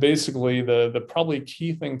 And basically, the probably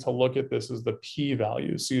key thing to look at this is the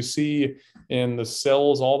p-value. So you see in the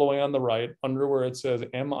cells all the way on the right, under where it says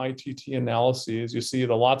MITT analyses, you see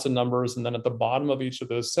the lots of numbers. And then at the bottom of each of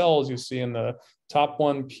those cells, you see in the top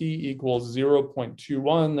one, p equals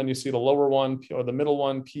 0.21. Then you see the lower one, or the middle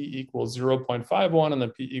one, p equals 0.51, and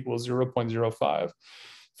then p equals 0.05.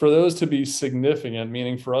 For those to be significant,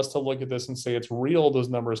 meaning for us to look at this and say it's real, those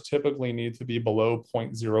numbers typically need to be below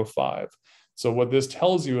 0.05. So what this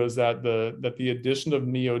tells you is that the addition of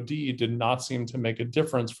NEO-D did not seem to make a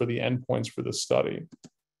difference for the endpoints for this study.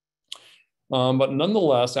 But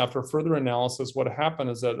nonetheless, after further analysis, what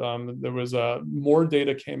happened is that there was more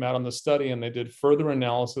data came out on the study, and they did further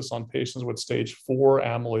analysis on patients with stage 4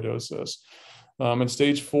 amyloidosis. And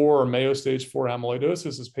stage 4 or Mayo stage 4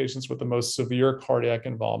 amyloidosis is patients with the most severe cardiac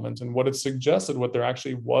involvement. And what it suggested, what there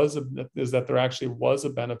actually was, is that there actually was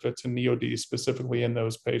a benefit to NEO-D specifically in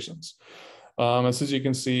those patients. And so as you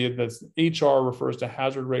can see, that's HR refers to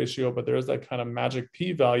hazard ratio, but there's that kind of magic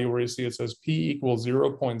p-value where you see it says p equals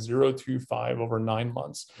 0.025 over 9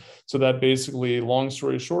 months. So that basically, long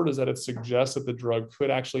story short, is that it suggests that the drug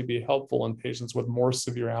could actually be helpful in patients with more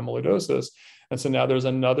severe amyloidosis. And so now there's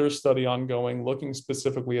another study ongoing looking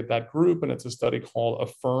specifically at that group, and it's a study called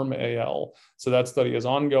AFFIRM-AL. So that study is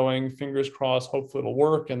ongoing, fingers crossed, hopefully it'll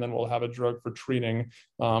work, and then we'll have a drug for treating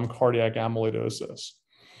cardiac amyloidosis.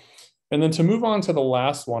 And then to move on to the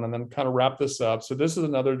last one and then kind of wrap this up. So this is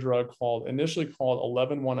another drug initially called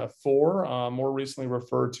 111F4, more recently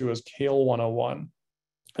referred to as KALE-101.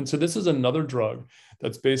 And so this is another drug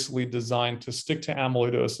that's basically designed to stick to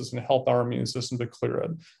amyloidosis and help our immune system to clear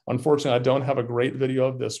it. Unfortunately, I don't have a great video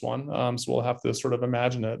of this one, so we'll have to sort of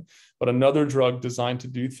imagine it. But another drug designed to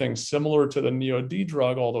do things similar to the NEO-D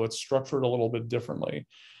drug, although it's structured a little bit differently.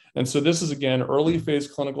 And so this is, again, early phase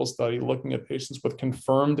clinical study looking at patients with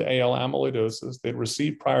confirmed AL amyloidosis. They'd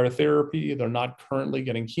received prior therapy. They're not currently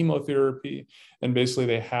getting chemotherapy. And basically,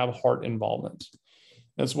 they have heart involvement.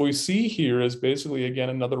 And so what we see here is basically, again,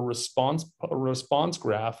 another response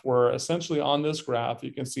graph where essentially on this graph,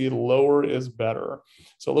 you can see lower is better.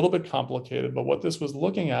 So a little bit complicated, but what this was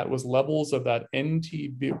looking at was levels of that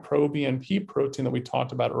NT-proBNP protein that we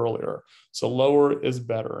talked about earlier. So lower is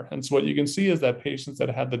better. And so what you can see is that patients that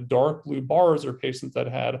had the dark blue bars are patients that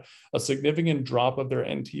had a significant drop of their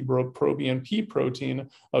NT-proBNP protein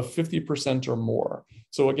of 50% or more.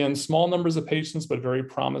 So again, small numbers of patients, but very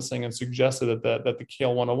promising, and suggested that the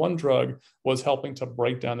KALE-101 drug was helping to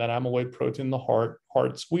break down that amyloid protein in the heart.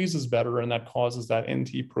 Heart squeezes better, and that causes that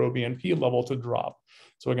NT-proBNP level to drop.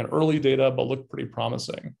 So again, early data, but looked pretty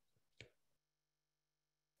promising.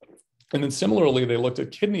 And then similarly, they looked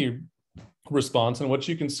at kidney response. And what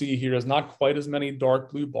you can see here is not quite as many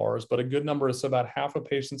dark blue bars, but a good number. So about half of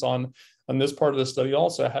patients on this part of the study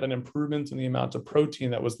also had an improvement in the amount of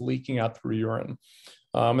protein that was leaking out through urine.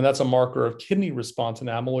 And that's a marker of kidney response in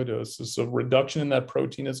amyloidosis. So reduction in that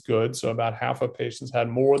protein is good. So about half of patients had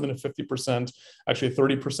more than a 50%, actually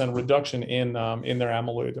 30% reduction in their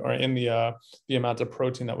amyloid, or in the amount of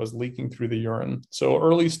protein that was leaking through the urine. So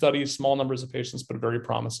early studies, small numbers of patients, but very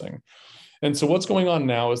promising. And so what's going on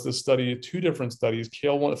now is this study, two different studies,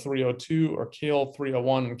 KALE-302 or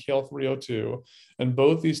KALE-301 and KALE-302. And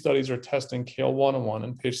both these studies are testing KALE-101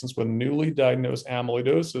 in patients with newly diagnosed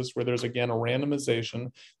amyloidosis, where there's again a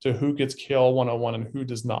randomization to who gets KALE-101 and who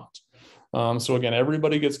does not. So again,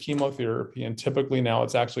 everybody gets chemotherapy, and typically now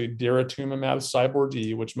it's actually daratumumab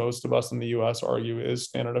Cyborg, which most of us in the US argue is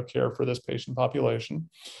standard of care for this patient population.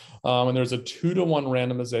 And there's a 2-to-1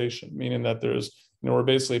 randomization, meaning that we're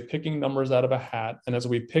basically picking numbers out of a hat. And as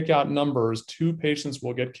we pick out numbers, 2 patients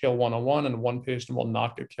will get KALE-101 and 1 patient will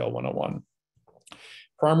not get KALE-101.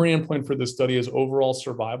 Primary endpoint for this study is overall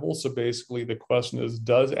survival. So basically the question is,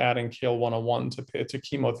 does adding KALE-101 to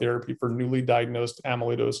chemotherapy for newly diagnosed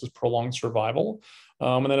amyloidosis prolong survival?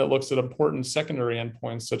 And then it looks at important secondary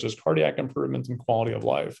endpoints such as cardiac improvement and quality of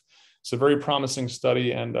life. It's a very promising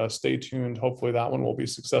study, and stay tuned. Hopefully that one will be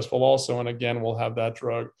successful also. And again, we'll have that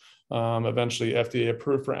drug eventually FDA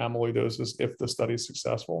approved for amyloidosis if the study is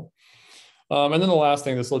successful. And then the last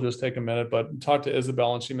thing, this will just take a minute, but talk to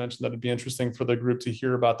Isabel, and she mentioned that it'd be interesting for the group to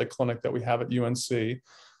hear about the clinic that we have at UNC.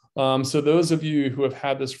 So those of you who have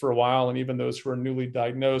had this for a while, and even those who are newly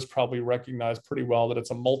diagnosed, probably recognize pretty well that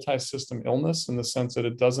it's a multi-system illness in the sense that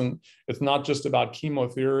it's not just about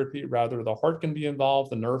chemotherapy. Rather, the heart can be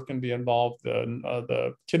involved, the nerve can be involved,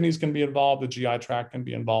 the kidneys can be involved, the GI tract can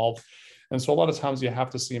be involved. And so a lot of times you have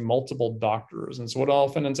to see multiple doctors. And so what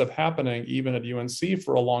often ends up happening, even at UNC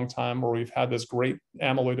for a long time, where we've had this great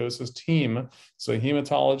amyloidosis team, so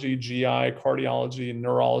hematology, GI, cardiology,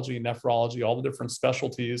 neurology, nephrology, all the different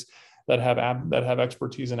specialties that have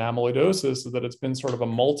expertise in amyloidosis, is that it's been sort of a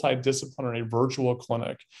multidisciplinary virtual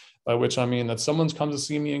clinic, by which I mean that someone comes to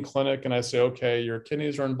see me in clinic and I say, okay, your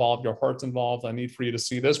kidneys are involved, your heart's involved, I need for you to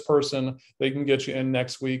see this person. They can get you in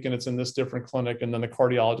next week and it's in this different clinic, and then the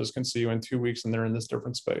cardiologist can see you in 2 weeks and they're in this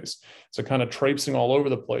different space. So kind of traipsing all over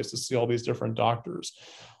the place to see all these different doctors.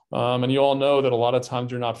 And you all know that a lot of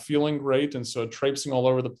times you're not feeling great, and so traipsing all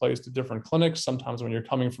over the place to different clinics, sometimes when you're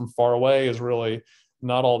coming from far away, is really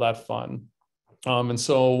not all that fun. And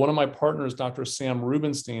so one of my partners, Dr. Sam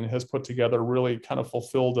Rubenstein, has put together, really kind of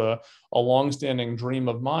fulfilled a longstanding dream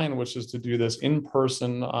of mine, which is to do this in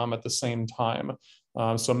person at the same time.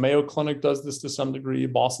 So Mayo Clinic does this to some degree,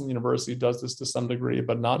 Boston University does this to some degree,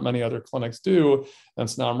 but not many other clinics do. And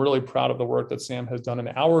so now I'm really proud of the work that Sam has done in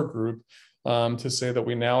our group to say that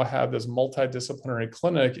we now have this multidisciplinary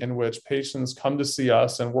clinic in which patients come to see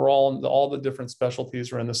us, and we're all the different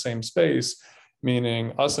specialties are in the same space,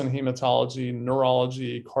 meaning us in hematology,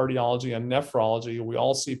 neurology, cardiology, and nephrology. We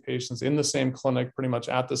all see patients in the same clinic pretty much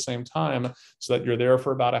at the same time, so that you're there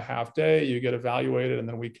for about a half day, you get evaluated, and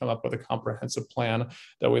then we come up with a comprehensive plan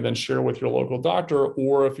that we then share with your local doctor,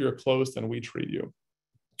 or if you're close, then we treat you.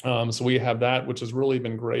 So we have that, which has really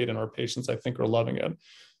been great, and our patients, I think, are loving it.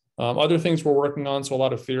 Other things we're working on, so a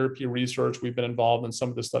lot of therapy research. We've been involved in some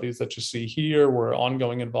of the studies that you see here. We're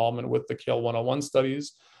ongoing involvement with the KALE-101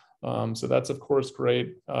 studies. So that's, of course,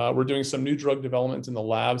 great. We're doing some new drug development in the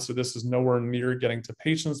lab. So this is nowhere near getting to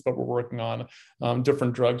patients, but we're working on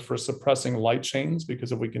different drugs for suppressing light chains,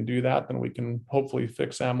 because if we can do that, then we can hopefully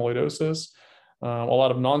fix amyloidosis. A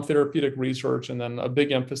lot of non-therapeutic research, and then a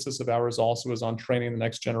big emphasis of ours also is on training the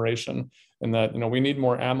next generation, and that we need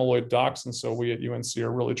more amyloid docs, and so we at UNC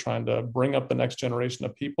are really trying to bring up the next generation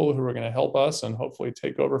of people who are going to help us and hopefully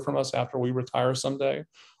take over from us after we retire someday,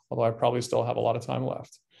 although I probably still have a lot of time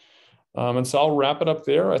left. And so I'll wrap it up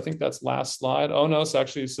there. I think that's last slide. Oh no, so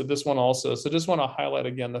this one also. So just want to highlight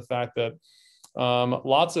again the fact that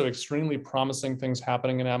lots of extremely promising things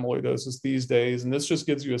happening in amyloidosis these days. And this just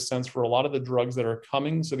gives you a sense for a lot of the drugs that are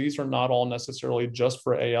coming. So these are not all necessarily just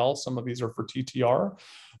for AL. Some of these are for TTR,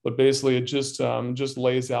 but basically it just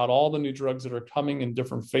lays out all the new drugs that are coming in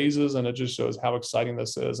different phases. And it just shows how exciting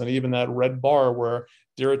this is. And even that red bar where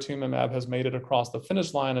daratumumab has made it across the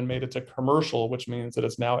finish line and made it to commercial, which means that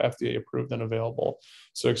it's now FDA approved and available.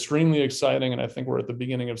 So extremely exciting. And I think we're at the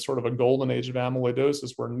beginning of sort of a golden age of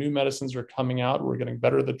amyloidosis, where new medicines are coming out. We're getting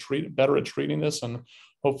better at treating this. And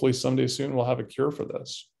hopefully someday soon we'll have a cure for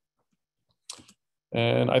this.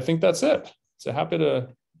 And I think that's it. So happy to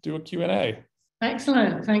do a Q&A.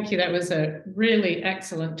 Excellent. Thank you. That was a really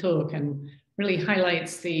excellent talk, and really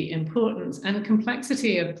highlights the importance and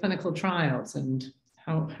complexity of clinical trials and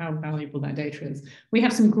how valuable that data is. We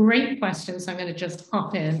have some great questions, so I'm going to just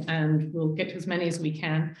hop in and we'll get to as many as we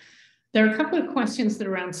can. There are a couple of questions that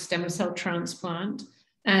are around stem cell transplant.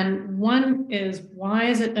 And one is, why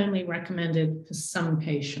is it only recommended for some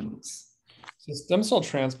patients? So stem cell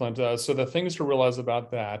transplant, so the things to realize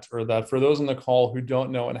about that, or that for those on the call who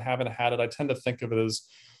don't know and haven't had it, I tend to think of it as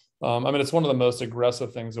I mean, it's one of the most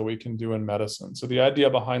aggressive things that we can do in medicine. So the idea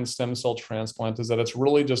behind stem cell transplant is that it's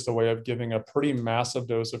really just a way of giving a pretty massive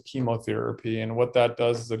dose of chemotherapy. And what that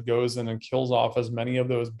does is it goes in and kills off as many of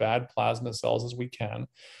those bad plasma cells as we can.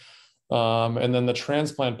 And then the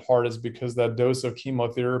transplant part is because that dose of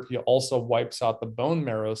chemotherapy also wipes out the bone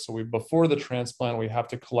marrow. So before the transplant, we have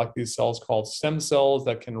to collect these cells called stem cells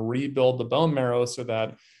that can rebuild the bone marrow, so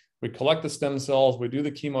that we collect the stem cells, we do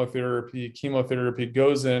the chemotherapy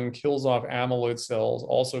goes in, kills off amyloid cells,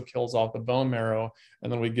 also kills off the bone marrow,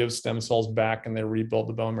 and then we give stem cells back and they rebuild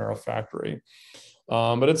the bone marrow factory.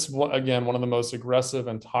 But it's, again, one of the most aggressive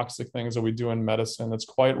and toxic things that we do in medicine. It's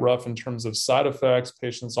quite rough in terms of side effects.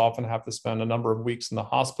 Patients often have to spend a number of weeks in the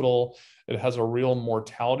hospital. It has a real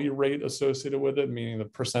mortality rate associated with it, meaning the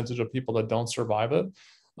percentage of people that don't survive it.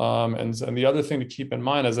 And the other thing to keep in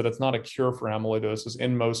mind is that it's not a cure for amyloidosis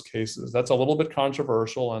in most cases. That's a little bit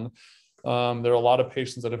controversial. And there are a lot of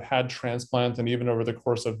patients that have had transplant and even over the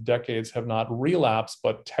course of decades have not relapsed,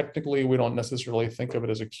 but technically we don't necessarily think of it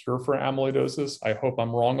as a cure for amyloidosis. I hope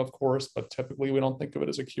I'm wrong, of course, but typically we don't think of it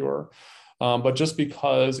as a cure. But just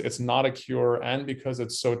because it's not a cure and because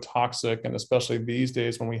it's so toxic, and especially these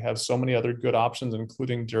days when we have so many other good options,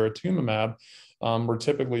 including daratumumab, we're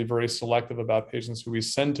typically very selective about patients who we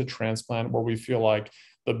send to transplant where we feel like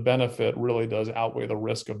the benefit really does outweigh the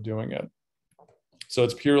risk of doing it. So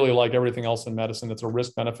it's purely like everything else in medicine. It's a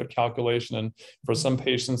risk-benefit calculation. And for some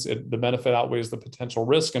patients, the benefit outweighs the potential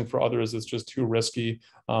risk. And for others, it's just too risky,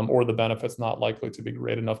 or the benefit's not likely to be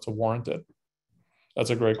great enough to warrant it. That's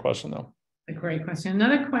a great question, though. A great question.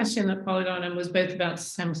 Another question that followed on and was both about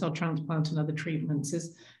stem cell transplant and other treatments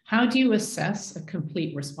is, how do you assess a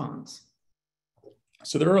complete response?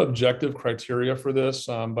 So there are objective criteria for this,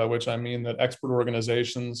 by which I mean that expert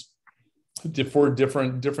organizations for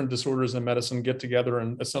different disorders in medicine get together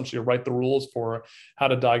and essentially write the rules for how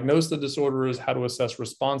to diagnose the disorders, how to assess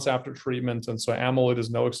response after treatment. And so amyloid is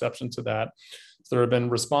no exception to that. So there have been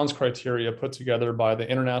response criteria put together by the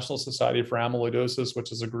International Society for Amyloidosis,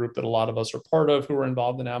 which is a group that a lot of us are part of who are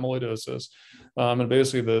involved in amyloidosis. And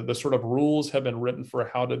basically the sort of rules have been written for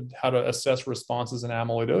how to assess responses in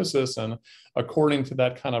amyloidosis. And according to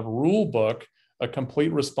that kind of rule book, a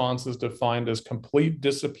complete response is defined as complete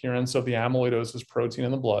disappearance of the amyloidosis protein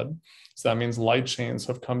in the blood. So that means light chains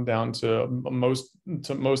have come down to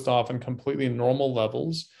most often completely normal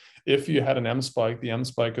levels. If you had an M spike, the M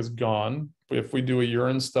spike is gone. If we do a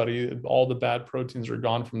urine study, all the bad proteins are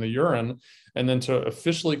gone from the urine. And then to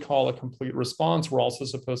officially call a complete response, we're also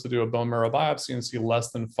supposed to do a bone marrow biopsy and see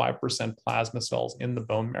less than 5% plasma cells in the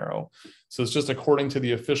bone marrow. So it's just according to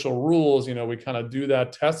the official rules, we kind of do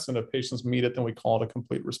that test, and if patients meet it, then we call it a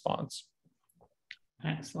complete response.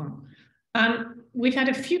 Excellent. We've had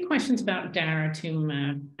a few questions about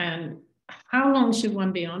daratumumab and how long should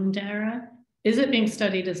one be on dara? Is it being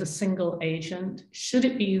studied as a single agent? Should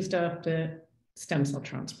it be used after stem cell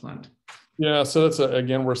transplant? Yeah, so that's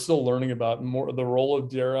again, we're still learning about more the role of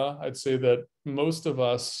DARA. I'd say that most of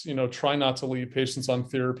us, try not to leave patients on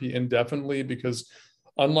therapy indefinitely, because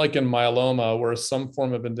unlike in myeloma, where some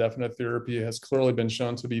form of indefinite therapy has clearly been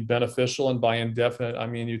shown to be beneficial, and by indefinite, I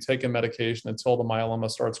mean you take a medication until the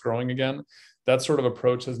myeloma starts growing again, that sort of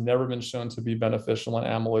approach has never been shown to be beneficial in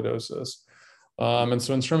amyloidosis. And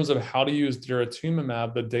so in terms of how to use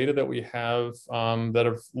daratumumab, the data that we have that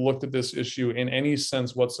have looked at this issue in any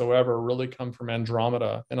sense whatsoever really come from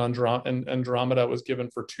Andromeda. And Andromeda was given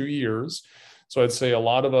for 2 years. So I'd say a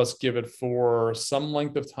lot of us give it for some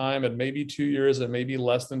length of time. It may be 2 years, it may be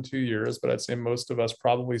less than 2 years, but I'd say most of us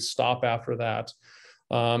probably stop after that.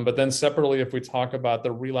 But then separately, if we talk about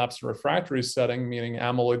the relapse and refractory setting, meaning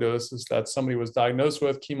amyloidosis that somebody was diagnosed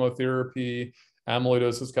with, chemotherapy,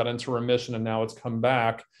 amyloidosis got into remission, and now it's come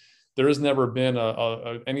back, there has never been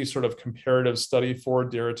any sort of comparative study for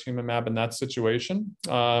daratumumab in that situation.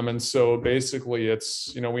 And so basically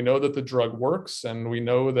it's, we know that the drug works, and we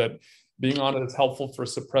know that being on it is helpful for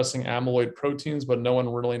suppressing amyloid proteins, but no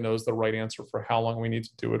one really knows the right answer for how long we need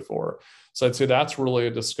to do it for. So I'd say that's really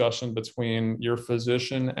a discussion between your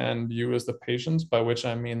physician and you as the patient, by which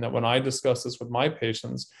I mean that when I discuss this with my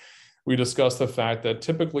patients, we discuss the fact that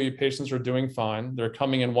typically patients are doing fine. They're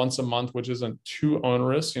coming in once a month, which isn't too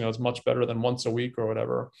onerous. It's much better than once a week or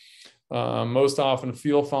whatever. Most often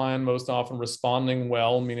feel fine, most often responding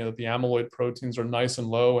well, meaning that the amyloid proteins are nice and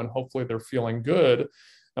low, and hopefully they're feeling good.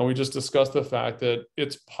 And we just discussed the fact that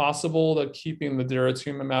it's possible that keeping the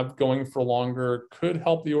daratumumab going for longer could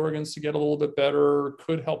help the organs to get a little bit better,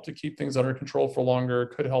 could help to keep things under control for longer,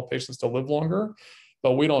 could help patients to live longer.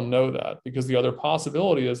 But we don't know that, because the other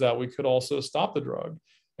possibility is that we could also stop the drug.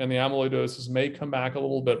 and the amyloidosis may come back a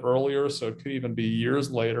little bit earlier. So it could even be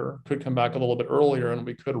years later, could come back a little bit earlier, and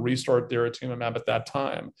we could restart daratumumab at that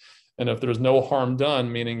time. And if there's no harm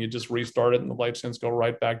done, meaning you just restart it and the light chains go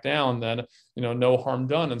right back down, then, no harm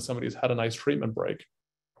done and somebody's had a nice treatment break.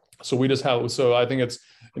 So I think it's,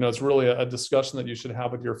 it's really a discussion that you should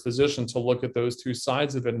have with your physician to look at those two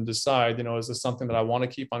sides of it and decide, is this something that I want to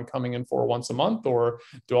keep on coming in for once a month, or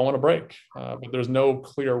do I want to break? But there's no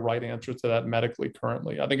clear right answer to that medically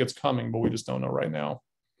currently. I think it's coming, but we just don't know right now.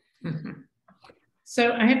 Mm-hmm.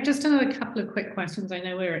 So I have just another couple of quick questions. I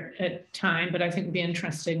know we're at time, but I think it'd be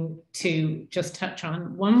interesting to just touch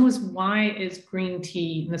on. One was, why is green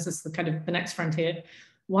tea, and this is the kind of the next frontier,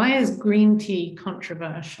 why is green tea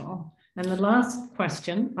controversial? And the last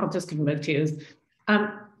question, I'll just give them both to you, is,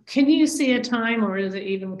 can you see a time, or is it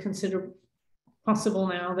even considered possible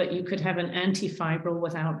now, that you could have an antifibril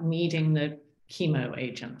without needing the chemo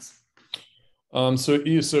agents?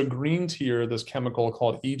 So green tea, or this chemical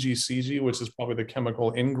called EGCG, which is probably the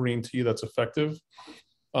chemical in green tea that's effective,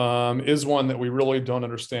 is one that we really don't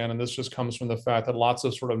understand. And this just comes from the fact that lots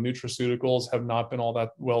of sort of nutraceuticals have not been all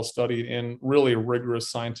that well studied in really rigorous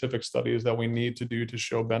scientific studies that we need to do to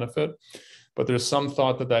show benefit. But there's some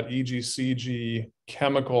thought that that EGCG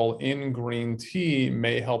chemical in green tea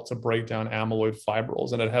may help to break down amyloid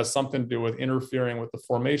fibrils. And it has something to do with interfering with the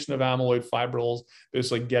formation of amyloid fibrils,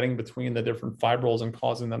 basically getting between the different fibrils and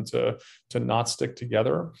causing them to not stick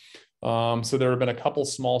together. So there have been a couple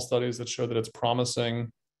small studies that show that it's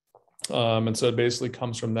promising. And so it basically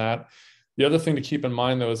comes from that. The other thing to keep in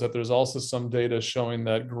mind, though, is that there's also some data showing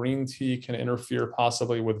that green tea can interfere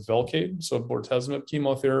possibly with Velcade, so bortezomib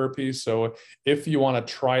chemotherapy. So if you want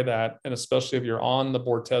to try that, and especially if you're on the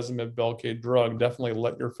bortezomib Velcade drug, definitely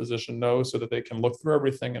let your physician know so that they can look through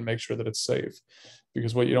everything and make sure that it's safe.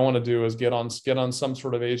 Because what you don't want to do is get on some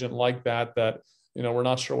sort of agent like that we're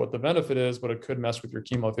not sure what the benefit is, but it could mess with your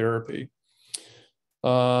chemotherapy.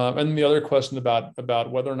 And the other question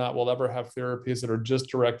about whether or not we'll ever have therapies that are just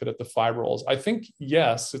directed at the fibrils. I think,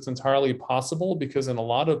 yes, it's entirely possible, because in a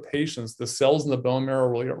lot of patients, the cells in the bone marrow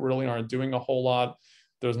really aren't doing a whole lot.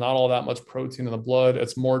 There's not all that much protein in the blood.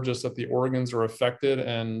 It's more just that the organs are affected,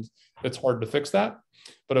 and it's hard to fix that.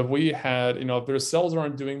 But if we had, if their cells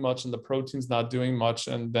aren't doing much and the protein's not doing much,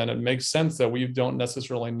 and then it makes sense that we don't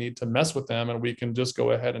necessarily need to mess with them, and we can just go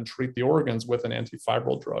ahead and treat the organs with an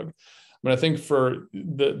antifibril drug. I think for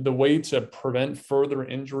the way to prevent further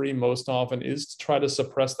injury most often is to try to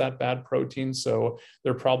suppress that bad protein. So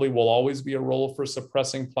there probably will always be a role for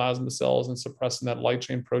suppressing plasma cells and suppressing that light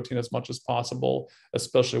chain protein as much as possible,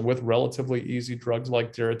 especially with relatively easy drugs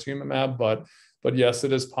like daratumumab. But yes,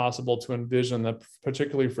 it is possible to envision that,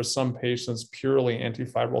 particularly for some patients, purely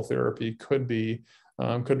antifibril therapy could be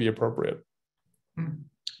appropriate.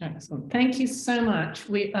 Excellent. Thank you so much.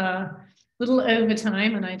 We are little over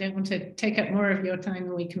time, and I don't want to take up more of your time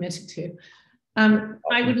than we committed to.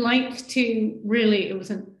 I would like to really, it was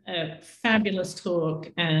a fabulous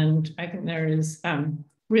talk, and I think there is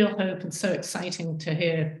real hope, and so exciting to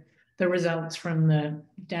hear the results from the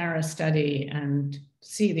DARA study and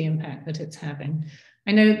see the impact that it's having.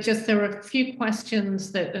 I know just there were a few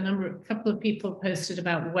questions that a couple of people posted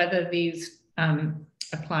about whether these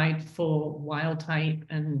applied for wild type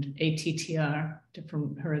and ATTR,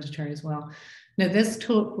 different hereditary as well. Now, this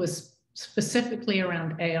talk was specifically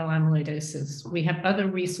around AL amyloidosis. We have other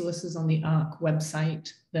resources on the ARC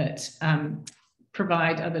website that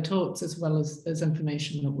provide other talks, as well as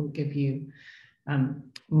information that will give you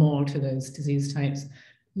more to those disease types.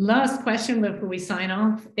 Last question before we sign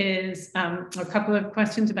off is a couple of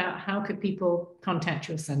questions about how could people contact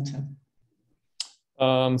your center?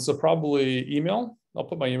 So probably email. I'll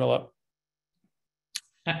put my email up.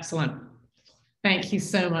 Excellent. Thank you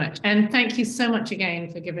so much. And thank you so much again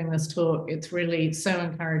for giving this talk. It's really so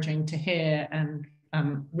encouraging to hear, and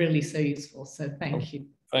really so useful. So thank you.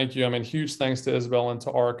 Thank you. Huge thanks to Isabel and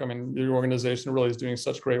to ARC. Your organization really is doing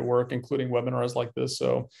such great work, including webinars like this.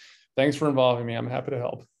 So thanks for involving me. I'm happy to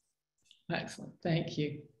help. Excellent. Thank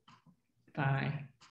you. Bye.